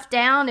stuff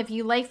down. If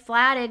you lay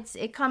flat,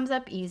 it comes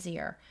up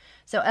easier.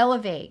 So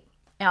elevate.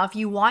 Now, if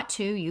you want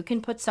to, you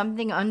can put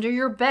something under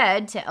your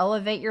bed to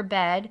elevate your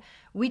bed.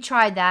 We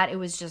tried that. It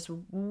was just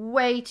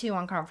way too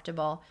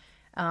uncomfortable.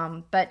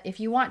 But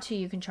if you want to,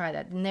 you can try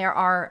that. And there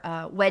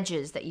are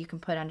wedges that you can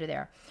put under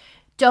there.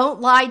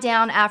 Don't lie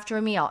down after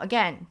a meal.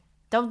 Again,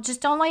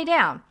 don't lay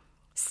down.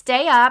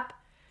 Stay up.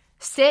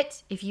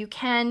 Sit. If you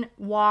can,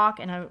 walk.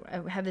 And I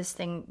have this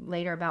thing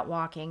later about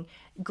walking.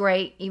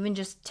 Great. Even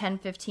just 10,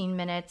 15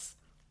 minutes.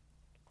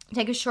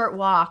 Take a short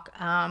walk.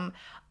 I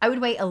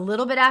would wait a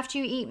little bit after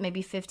you eat,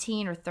 maybe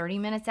 15 or 30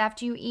 minutes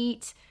after you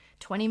eat,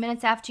 20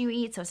 minutes after you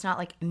eat, so it's not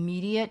like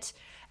immediate.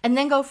 And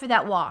then go for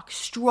that walk.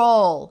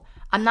 Stroll.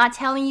 I'm not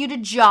telling you to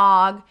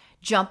jog,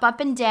 jump up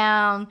and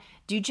down,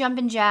 do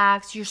jumping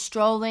jacks. You're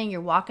strolling,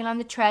 you're walking on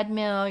the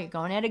treadmill, you're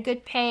going at a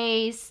good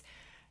pace.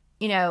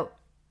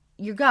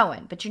 You're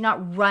going, but you're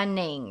not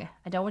running.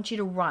 I don't want you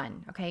to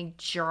run, okay?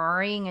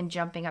 Jarring and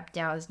jumping up and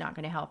down is not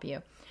going to help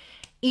you.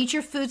 Eat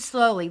your food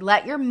slowly.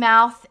 Let your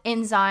mouth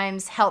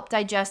enzymes help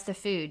digest the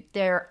food.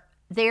 They're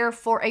there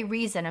for a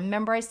reason. And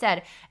remember I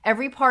said,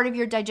 every part of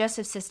your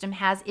digestive system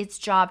has its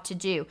job to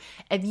do.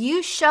 If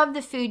you shove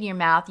the food in your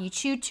mouth, you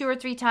chew 2 or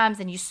 3 times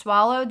and you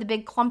swallow the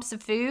big clumps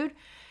of food,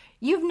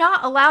 you've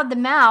not allowed the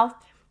mouth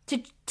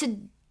to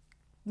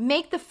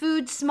make the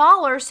food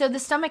smaller so the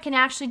stomach can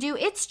actually do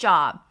its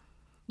job.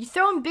 You're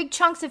throwing big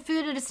chunks of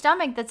food at a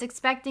stomach that's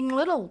expecting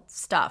little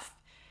stuff,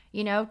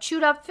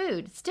 chewed up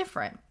food. It's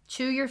different.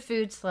 Chew your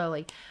food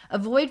slowly.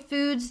 Avoid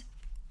foods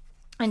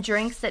and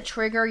drinks that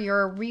trigger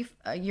your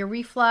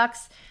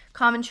reflux.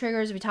 Common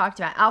triggers, we talked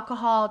about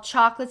alcohol,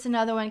 chocolate's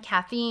another one,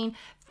 caffeine,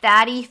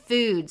 fatty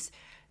foods.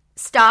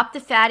 Stop the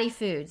fatty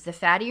foods. The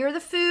fattier the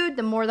food,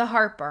 the more the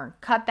heartburn.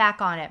 Cut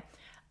back on it.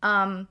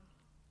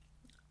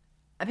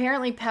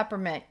 Apparently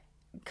peppermint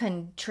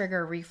can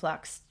trigger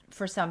reflux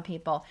for some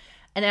people.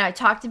 And then I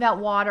talked about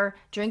water.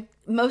 Drink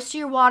most of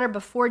your water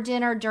before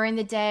dinner, during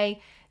the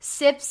day.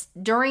 Sips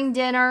during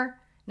dinner,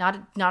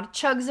 not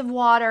chugs of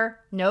water.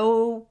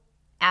 No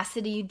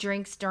acidy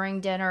drinks during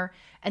dinner.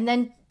 And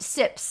then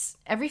sips.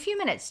 Every few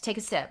minutes, take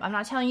a sip. I'm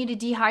not telling you to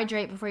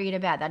dehydrate before you go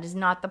to bed. That is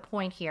not the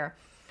point here.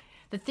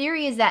 The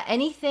theory is that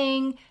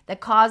anything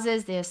that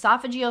causes the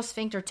esophageal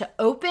sphincter to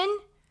open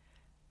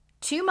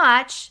too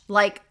much,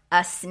 like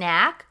a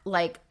snack,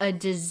 like a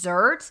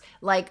dessert,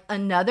 like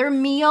another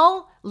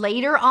meal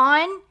later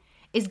on,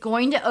 is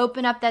going to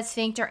open up that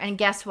sphincter. And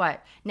guess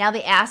what? Now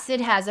the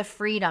acid has a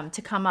freedom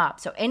to come up.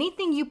 So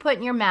anything you put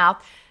in your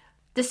mouth,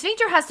 the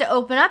sphincter has to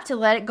open up to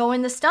let it go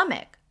in the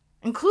stomach,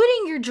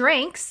 including your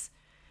drinks.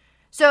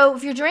 So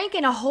if you're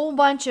drinking a whole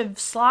bunch of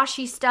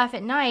sloshy stuff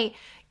at night,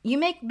 you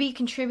may be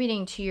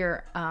contributing to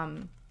your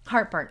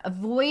heartburn.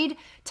 Avoid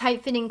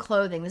tight-fitting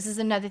clothing. This is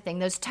another thing.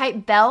 Those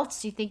tight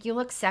belts, you think you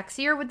look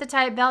sexier with the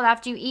tight belt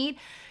after you eat?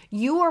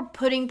 You are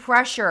putting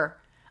pressure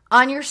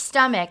on your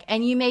stomach,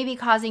 and you may be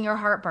causing your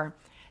heartburn.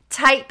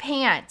 Tight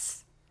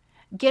pants.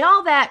 Get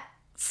all that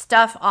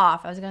stuff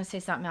off. I was going to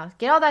say something else.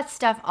 Get all that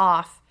stuff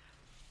off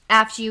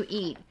after you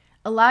eat.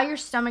 Allow your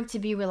stomach to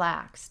be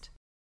relaxed.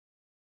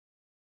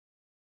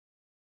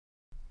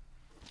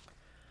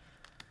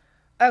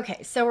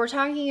 Okay, so we're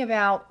talking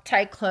about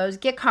tight clothes.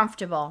 Get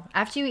comfortable.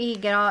 After you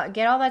eat, get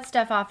all that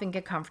stuff off and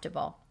get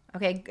comfortable.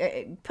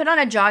 Okay, put on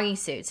a jogging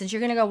suit since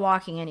you're going to go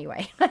walking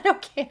anyway. I don't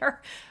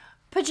care.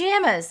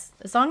 Pajamas.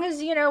 As long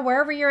as,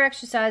 wherever you're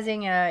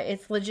exercising,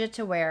 it's legit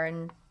to wear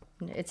and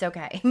it's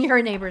okay.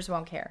 Your neighbors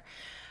won't care.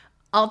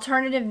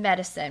 Alternative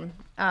medicine.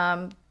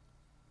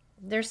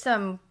 There's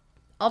some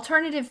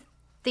alternative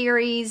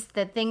theories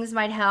that things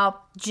might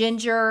help.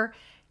 Ginger,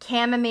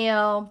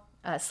 chamomile,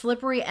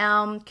 slippery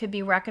elm could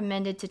be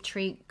recommended to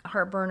treat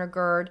heartburn or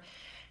GERD.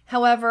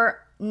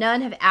 However,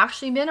 none have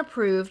actually been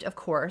approved, of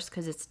course,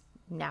 because it's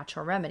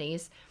natural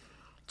remedies,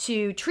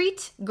 to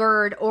treat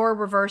GERD or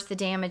reverse the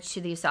damage to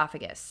the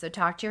esophagus. So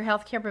talk to your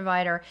healthcare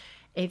provider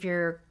if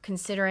you're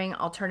considering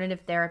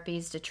alternative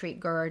therapies to treat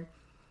GERD.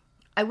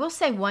 I will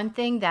say one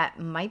thing that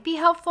might be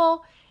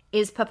helpful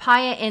is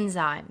papaya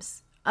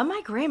enzymes.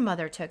 My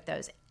grandmother took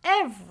those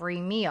every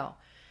meal.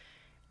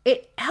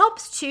 It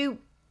helps to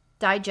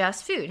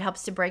digest food,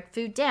 helps to break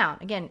food down.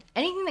 Again,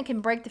 anything that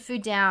can break the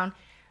food down,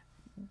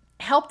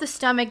 help the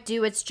stomach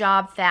do its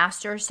job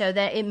faster so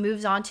that it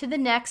moves on to the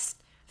next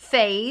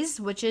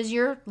phase, which is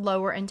your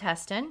lower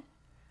intestine.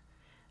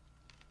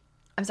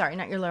 I'm sorry,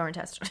 not your lower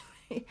intestine.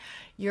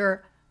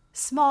 Your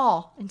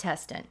small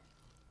intestine.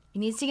 It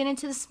needs to get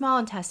into the small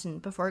intestine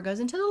before it goes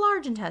into the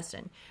large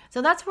intestine.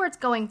 So that's where it's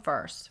going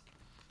first.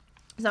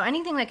 So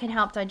anything that can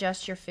help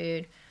digest your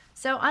food.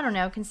 So I don't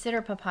know,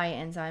 consider papaya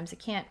enzymes. It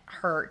can't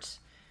hurt.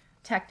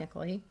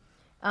 Technically.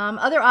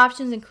 Other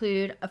options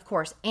include, of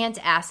course,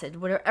 antacid.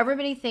 What do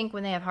everybody think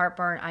when they have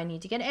heartburn? I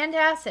need to get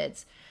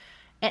antacids.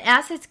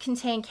 Antacids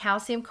contain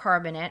calcium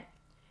carbonate,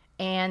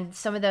 and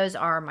some of those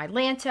are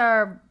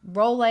Mylanta,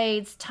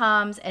 Rolaids,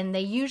 Tums, and they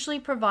usually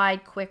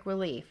provide quick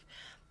relief.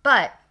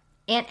 But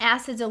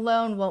antacids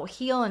alone won't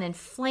heal an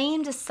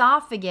inflamed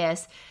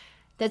esophagus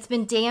that's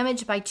been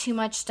damaged by too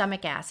much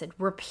stomach acid.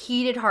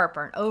 Repeated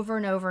heartburn over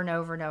and over and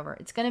over and over.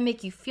 It's going to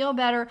make you feel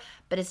better,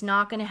 but it's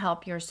not going to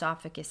help your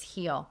esophagus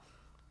heal.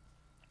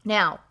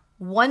 Now,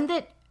 one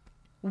that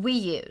we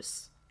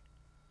use,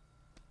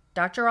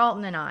 Dr.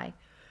 Alton and I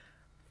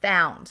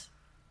found,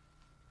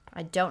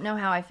 I don't know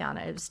how I found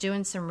it. I was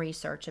doing some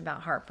research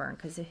about heartburn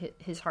because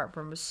his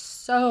heartburn was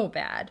so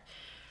bad.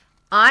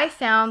 I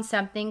found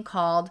something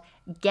called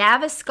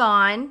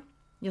Gaviscon.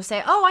 You'll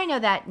say, oh, I know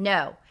that.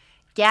 No.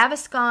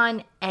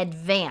 Gaviscon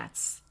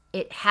Advance.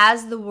 It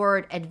has the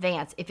word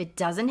advance. If it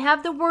doesn't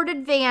have the word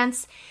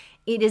advance,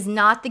 it is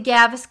not the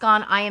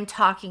Gaviscon I am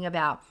talking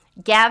about.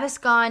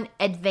 Gaviscon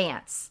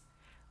Advance.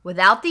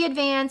 Without the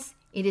advance,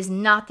 it is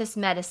not this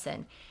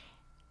medicine.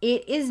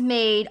 It is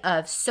made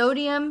of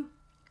sodium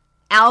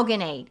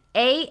alginate,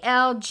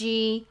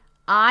 Alginate,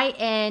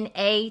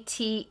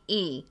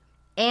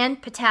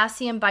 and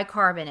potassium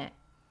bicarbonate.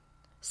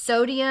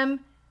 Sodium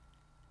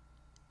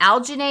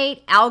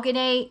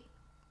alginate,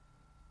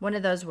 one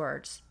of those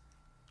words.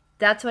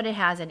 That's what it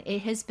has, and it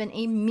has been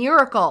a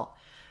miracle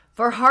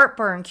for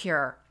heartburn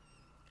cure.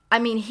 I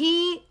mean,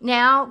 he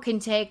now can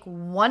take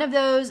one of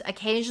those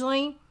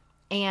occasionally,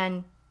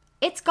 and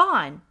it's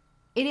gone.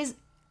 It is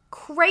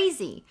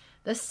crazy.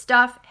 The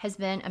stuff has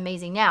been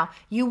amazing. Now,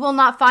 you will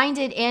not find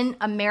it in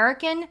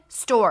American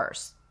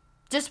stores.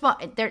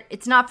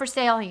 It's not for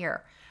sale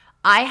here.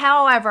 I,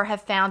 however,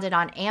 have found it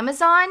on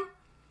Amazon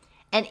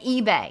and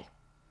eBay,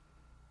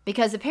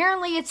 because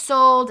apparently it's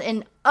sold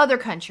in other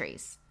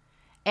countries.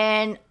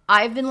 And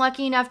I've been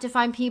lucky enough to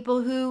find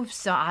people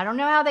so I don't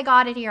know how they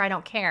got it here. I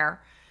don't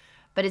care.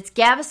 But it's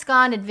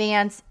Gaviscon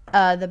Advance.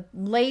 The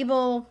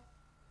label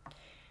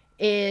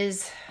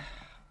is,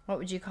 what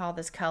would you call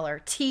this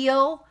color?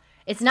 Teal.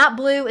 It's not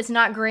blue. It's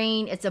not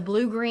green. It's a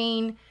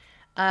blue-green.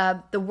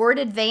 The word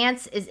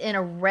advance is in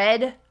a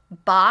red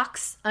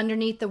box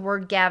underneath the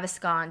word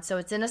Gaviscon. So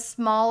it's in a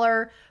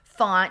smaller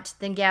font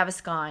than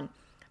Gaviscon.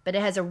 but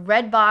it has a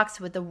red box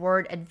with the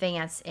word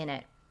Advance in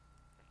it.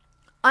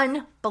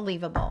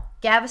 Unbelievable.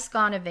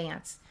 Gaviscon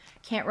Advance.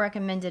 Can't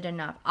recommend it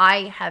enough.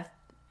 I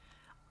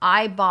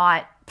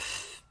bought,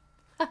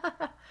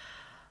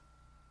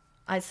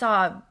 I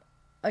saw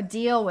a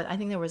deal with, I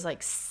think there was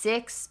like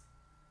 6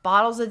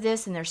 bottles of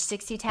this, and there's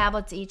 60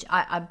 tablets each.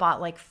 I bought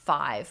like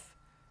 5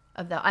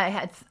 of them. I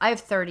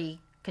have 30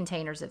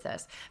 containers of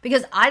this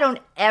because I don't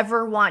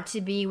ever want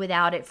to be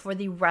without it for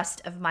the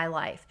rest of my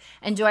life.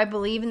 And do I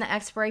believe in the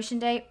expiration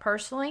date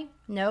personally?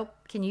 Nope.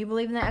 Can you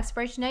believe in the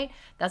expiration date?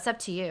 That's up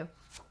to you.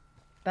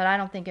 But I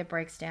don't think it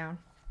breaks down.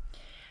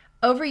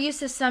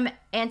 Overuse of some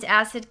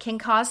antacid can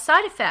cause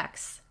side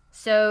effects.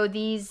 So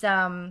these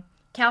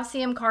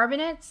calcium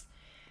carbonates,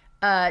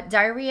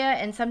 diarrhea,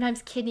 and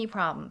sometimes kidney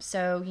problems.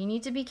 So you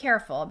need to be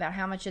careful about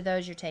how much of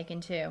those you're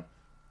taking too.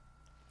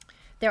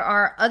 There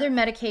are other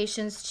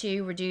medications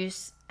to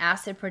reduce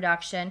acid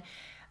production.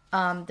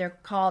 They're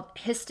called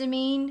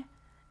histamine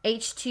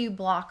H2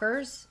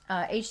 blockers.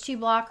 H2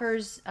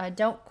 blockers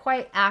don't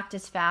quite act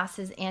as fast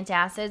as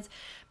antacids,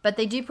 but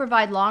they do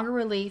provide longer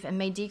relief and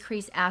may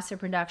decrease acid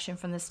production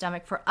from the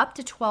stomach for up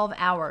to 12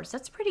 hours.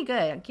 That's pretty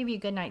good. It'll give you a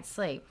good night's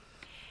sleep.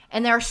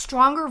 And there are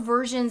stronger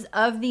versions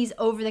of these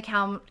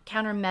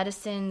over-the-counter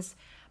medicines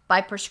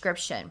by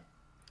prescription.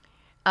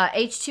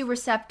 H2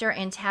 receptor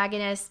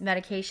antagonist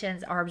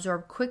medications are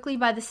absorbed quickly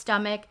by the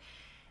stomach.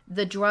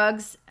 The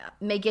drugs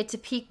may get to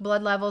peak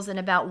blood levels in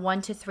about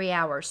 1 to 3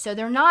 hours. So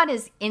they're not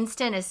as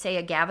instant as, say,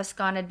 a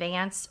Gaviscon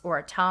Advance or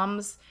a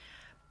Tums.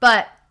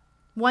 But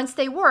once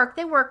they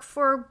work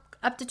for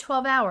up to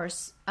 12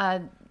 hours.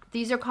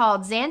 These are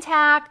called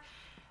Zantac,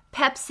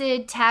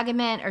 Pepcid,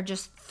 Tagamet, or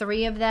just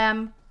 3 of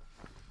them.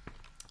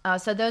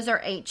 So those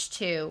are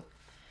H2.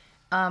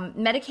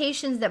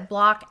 Medications that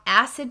block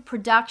acid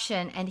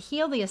production and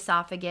heal the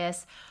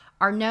esophagus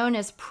are known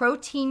as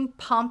protein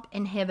pump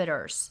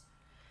inhibitors.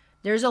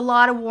 There's a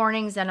lot of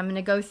warnings, and I'm going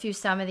to go through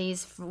some of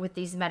these with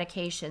these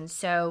medications.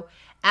 So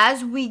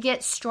as we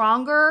get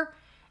stronger,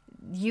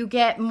 you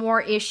get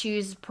more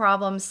issues,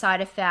 problems,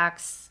 side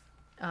effects.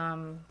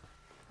 So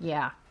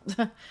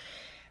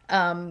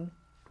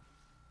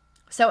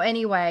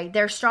anyway,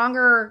 they're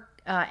stronger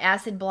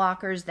acid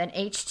blockers than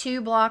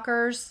H2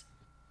 blockers,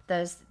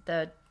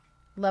 the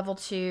level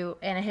 2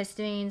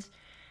 antihistamines,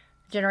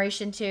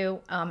 generation 2,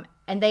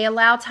 and they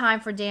allow time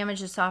for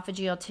damaged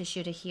esophageal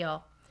tissue to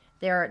heal.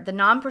 The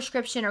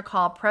non-prescription are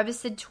called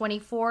Prevacid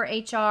 24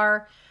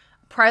 HR,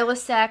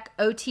 Prilosec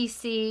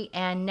OTC,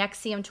 and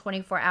Nexium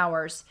 24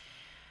 hours.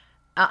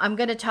 I'm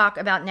going to talk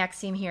about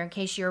Nexium here in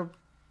case your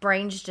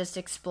brain's just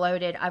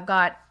exploded. I've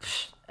got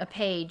a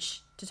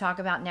page to talk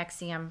about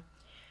Nexium.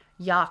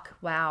 Yuck.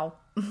 Wow.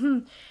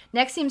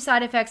 Nexium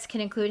side effects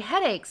can include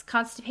headaches,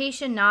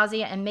 constipation,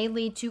 nausea, and may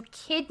lead to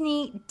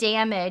kidney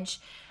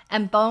damage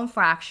and bone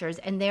fractures.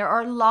 And there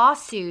are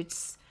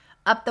lawsuits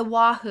up the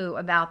wahoo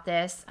about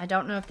this. I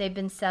don't know if they've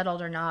been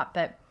settled or not,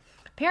 but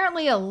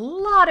apparently a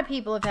lot of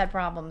people have had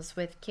problems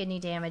with kidney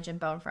damage and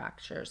bone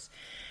fractures.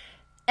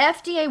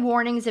 FDA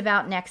warnings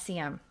about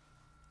Nexium.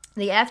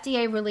 The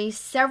FDA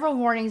released several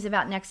warnings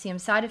about Nexium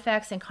side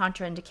effects and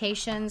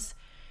contraindications,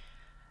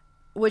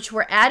 which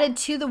were added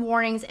to the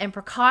warnings and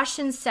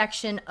precautions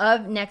section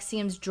of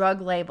Nexium's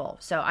drug label.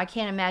 So I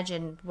can't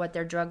imagine what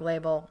their drug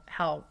label,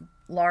 how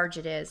large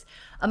it is.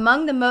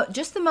 Among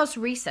just the most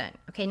recent,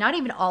 okay, not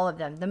even all of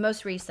them, the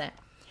most recent.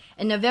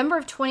 In November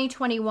of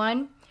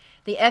 2021,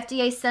 the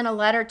FDA sent a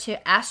letter to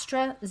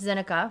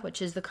AstraZeneca,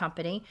 which is the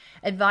company,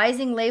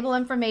 advising label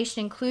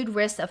information include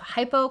risks of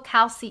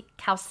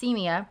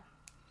hypocalcemia,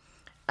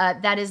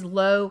 that is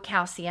low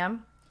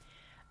calcium,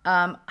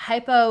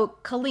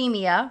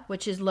 hypokalemia,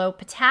 which is low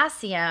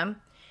potassium,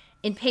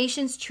 in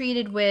patients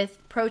treated with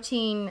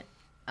protein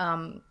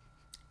pump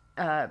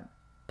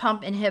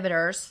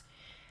inhibitors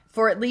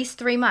for at least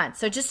 3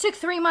 months. So it just took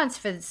 3 months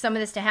for some of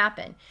this to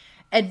happen.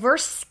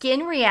 Adverse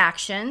skin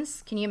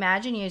reactions. Can you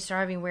imagine? You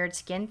start having weird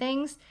skin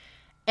things.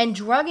 And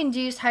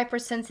drug-induced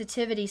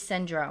hypersensitivity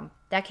syndrome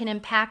that can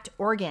impact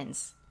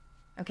organs.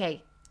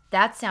 Okay,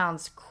 that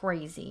sounds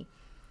crazy.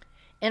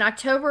 In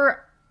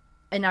October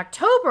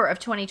of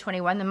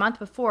 2021, the month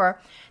before,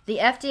 the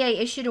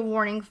FDA issued a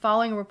warning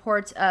following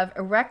reports of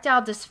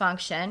erectile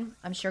dysfunction.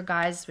 I'm sure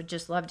guys would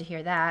just love to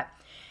hear that.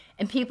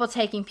 And people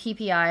taking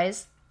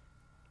PPIs,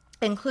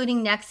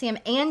 including Nexium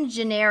and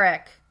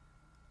generic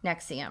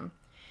Nexium.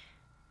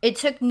 It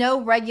took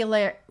no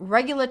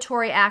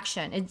regulatory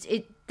action.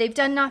 They've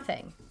done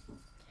nothing.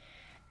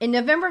 In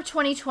November of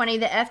 2020,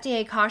 the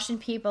FDA cautioned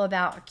people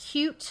about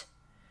acute,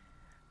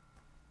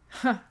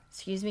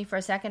 excuse me for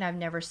a second, I've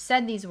never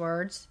said these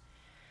words,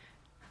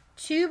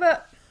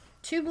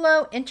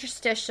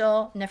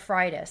 tubulointerstitial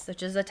nephritis,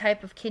 which is a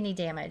type of kidney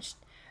damage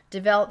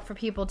developed for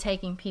people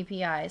taking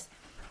PPIs.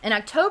 In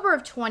October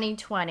of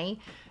 2020,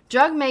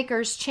 drug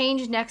makers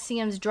changed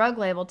Nexium's drug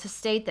label to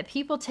state that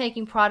people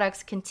taking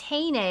products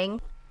containing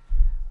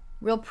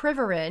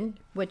rilpivirine,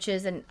 which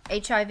is an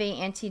HIV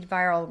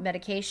antiviral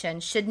medication,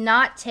 should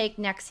not take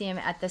Nexium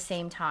at the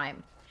same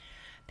time.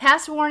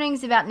 Past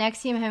warnings about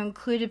Nexium have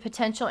included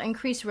potential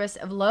increased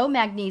risk of low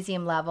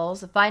magnesium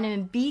levels,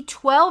 vitamin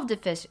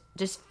B12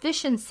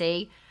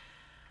 deficiency,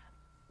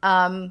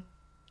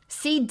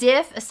 C.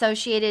 diff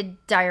associated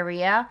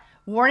diarrhea,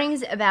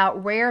 warnings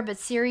about rare but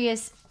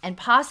serious and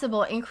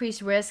possible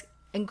increased risk,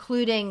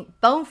 including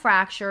bone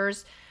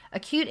fractures,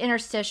 acute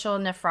interstitial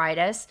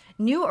nephritis,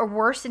 new or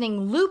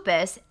worsening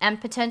lupus,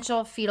 and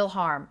potential fetal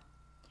harm.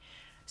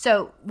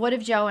 So what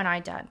have Joe and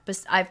I done?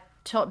 I've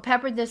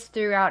peppered this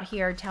throughout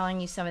here,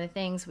 telling you some of the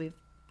things. We've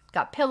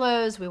got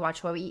pillows, we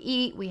watch what we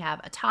eat, we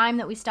have a time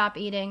that we stop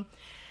eating.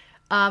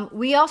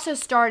 We also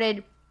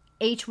started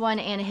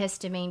H1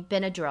 antihistamine,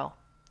 Benadryl.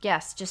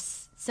 Yes,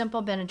 just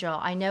simple Benadryl.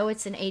 I know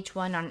it's an H1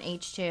 on an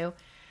H2.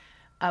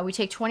 We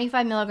take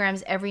 25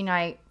 milligrams every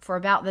night for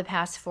about the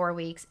past 4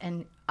 weeks,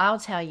 and I'll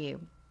tell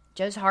you,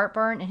 Joe's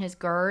heartburn and his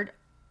GERD,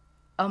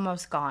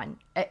 almost gone.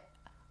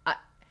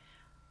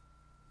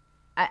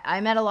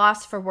 I'm at a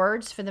loss for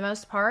words for the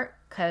most part,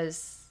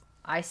 because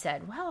I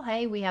said, well,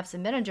 hey, we have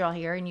some Benadryl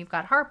here and you've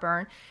got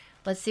heartburn.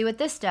 Let's see what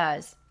this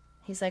does.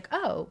 He's like,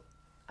 oh,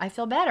 I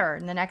feel better.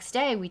 And the next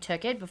day we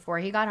took it before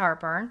he got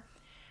heartburn.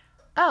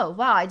 Oh,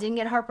 wow, I didn't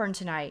get heartburn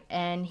tonight.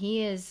 And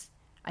he is,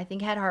 I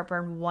think, had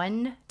heartburn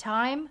one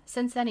time.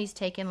 Since then, he's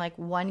taken like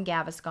one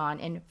Gaviscon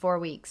in 4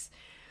 weeks.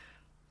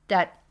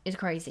 That is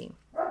crazy.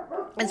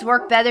 It's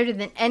worked better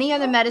than any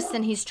other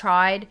medicine he's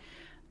tried.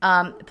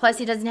 Plus,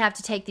 he doesn't have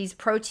to take these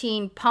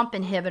protein pump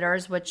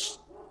inhibitors, which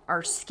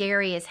are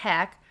scary as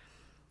heck.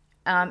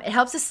 It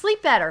helps us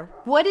sleep better.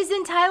 What is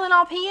in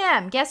Tylenol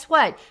PM? Guess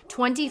what?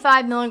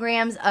 25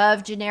 milligrams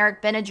of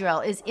generic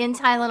Benadryl is in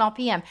Tylenol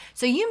PM.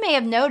 So you may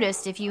have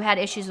noticed, if you had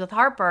issues with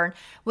heartburn,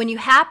 when you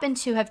happen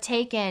to have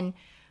taken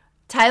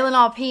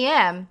Tylenol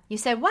PM, you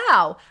said,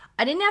 wow,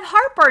 I didn't have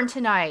heartburn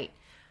tonight.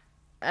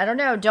 I don't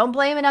know. Don't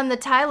blame it on the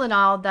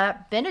Tylenol.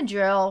 That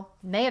Benadryl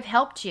may have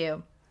helped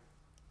you.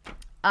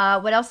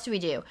 What else do? We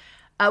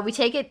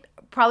take it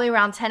probably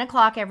around 10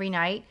 o'clock every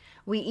night.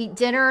 We eat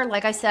dinner,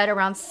 like I said,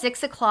 around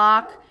 6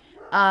 o'clock.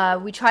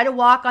 We try to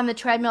walk on the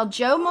treadmill.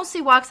 Joe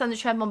mostly walks on the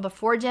treadmill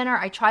before dinner.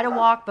 I try to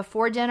walk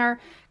before dinner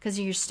because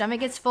your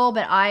stomach gets full,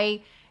 but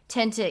I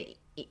tend to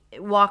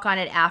walk on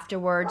it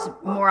afterwards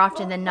more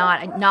often than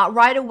not. Not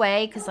right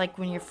away, because like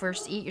when you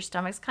first eat, your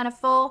stomach's kind of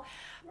full.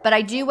 But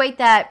I do wait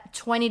that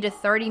 20 to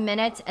 30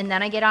 minutes, and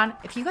then I get on.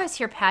 If you guys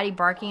hear Patty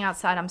barking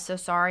outside, I'm so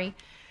sorry.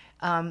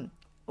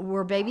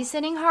 We're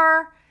babysitting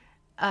her.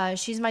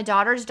 She's my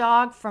daughter's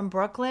dog from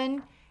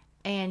Brooklyn,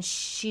 and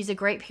she's a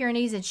Great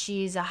Pyrenees, and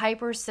she's a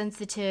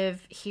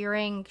hypersensitive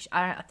hearing.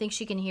 I think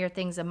she can hear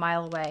things a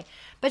mile away.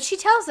 But she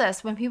tells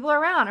us when people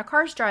are around or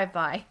cars drive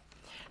by.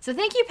 So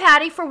thank you,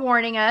 Patty, for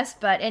warning us.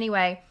 But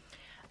anyway,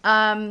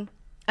 I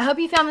hope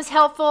you found this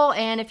helpful.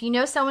 And if you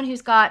know someone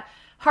who's got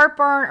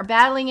heartburn or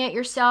battling it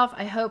yourself,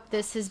 I hope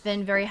this has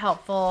been very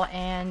helpful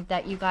and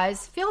that you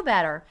guys feel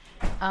better.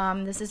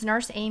 This is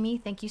Nurse Amy.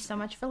 Thank you so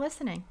much for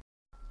listening.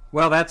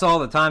 Well, that's all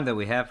the time that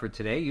we have for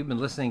today. You've been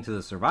listening to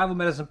the Survival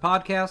Medicine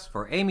Podcast.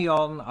 For Amy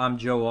Alton, I'm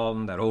Joe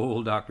Alton, that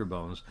old Dr.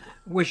 Bones,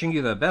 wishing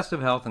you the best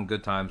of health in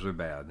good times or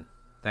bad.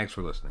 Thanks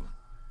for listening.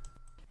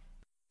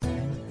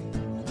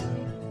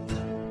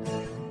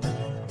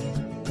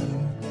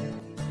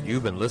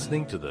 You've been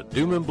listening to the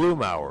Doom and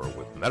Bloom Hour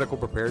with medical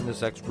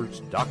preparedness experts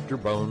Dr.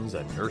 Bones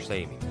and Nurse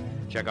Amy.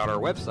 Check out our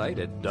website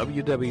at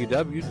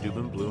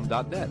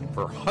www.doomandbloom.net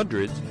for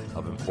hundreds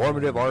of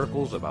informative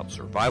articles about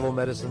survival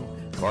medicine,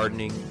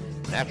 gardening,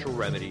 natural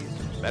remedies,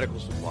 medical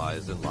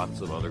supplies, and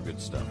lots of other good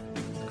stuff.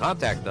 To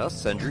contact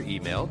us, send your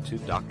email to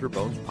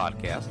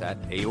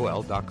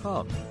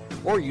drbonespodcast@aol.com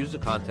or use the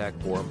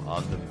contact form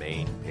on the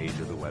main page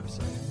of the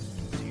website.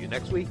 See you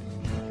next week.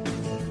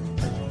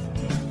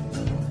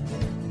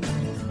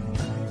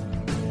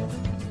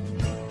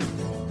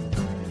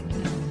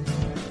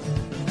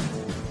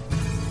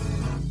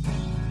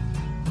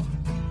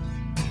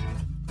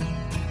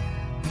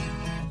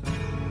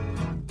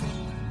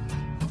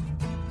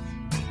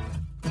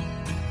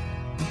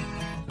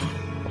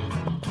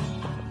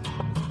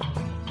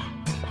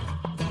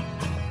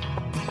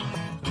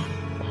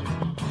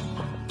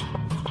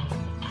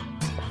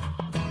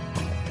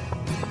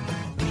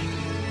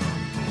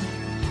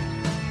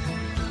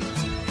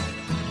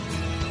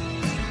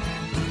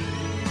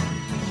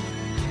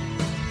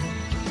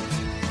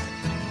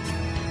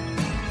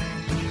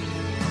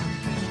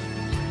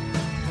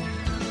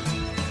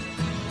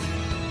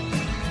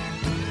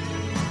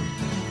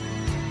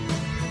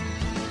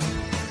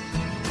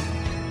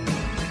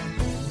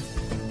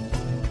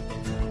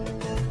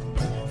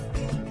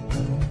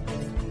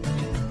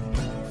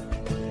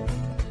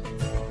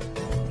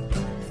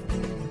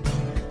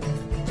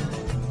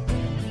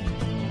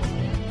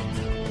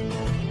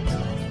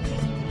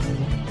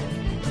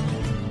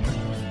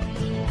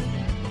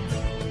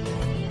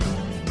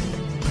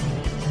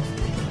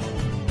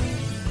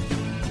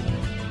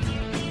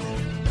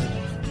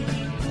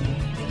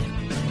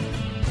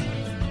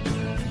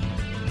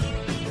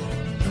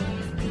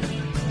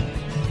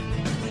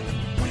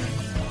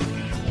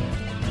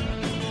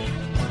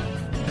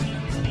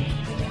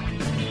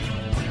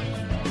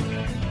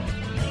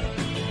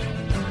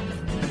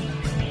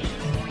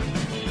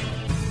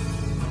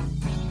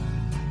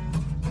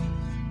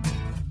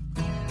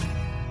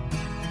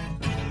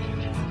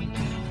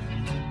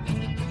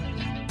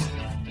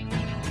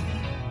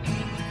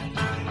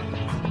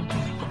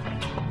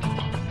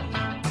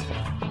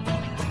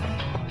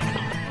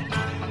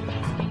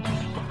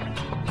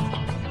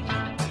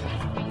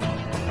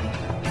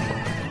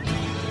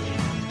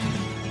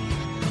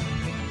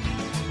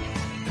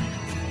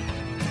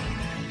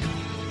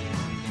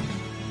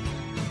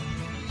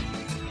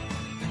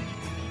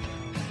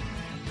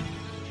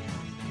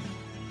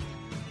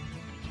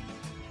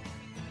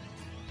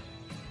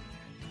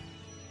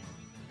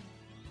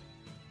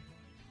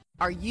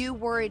 Are you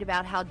worried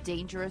about how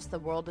dangerous the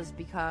world has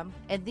become?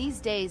 In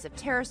these days of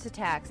terrorist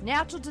attacks,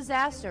 natural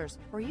disasters,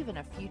 or even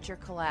a future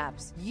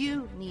collapse,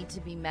 you need to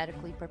be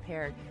medically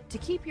prepared to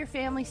keep your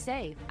family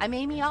safe. I'm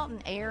Amy Alton,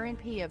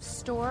 ARNP of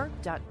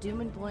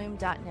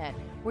store.doomandbloom.net,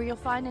 where you'll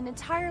find an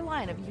entire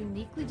line of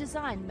uniquely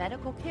designed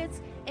medical kits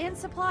and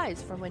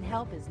supplies for when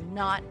help is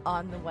not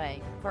on the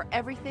way. For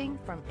everything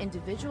from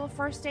individual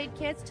first aid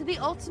kits to the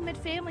ultimate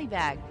family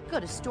bag, go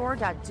to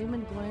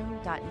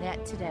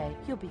store.doomandbloom.net today.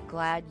 You'll be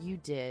glad you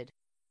did.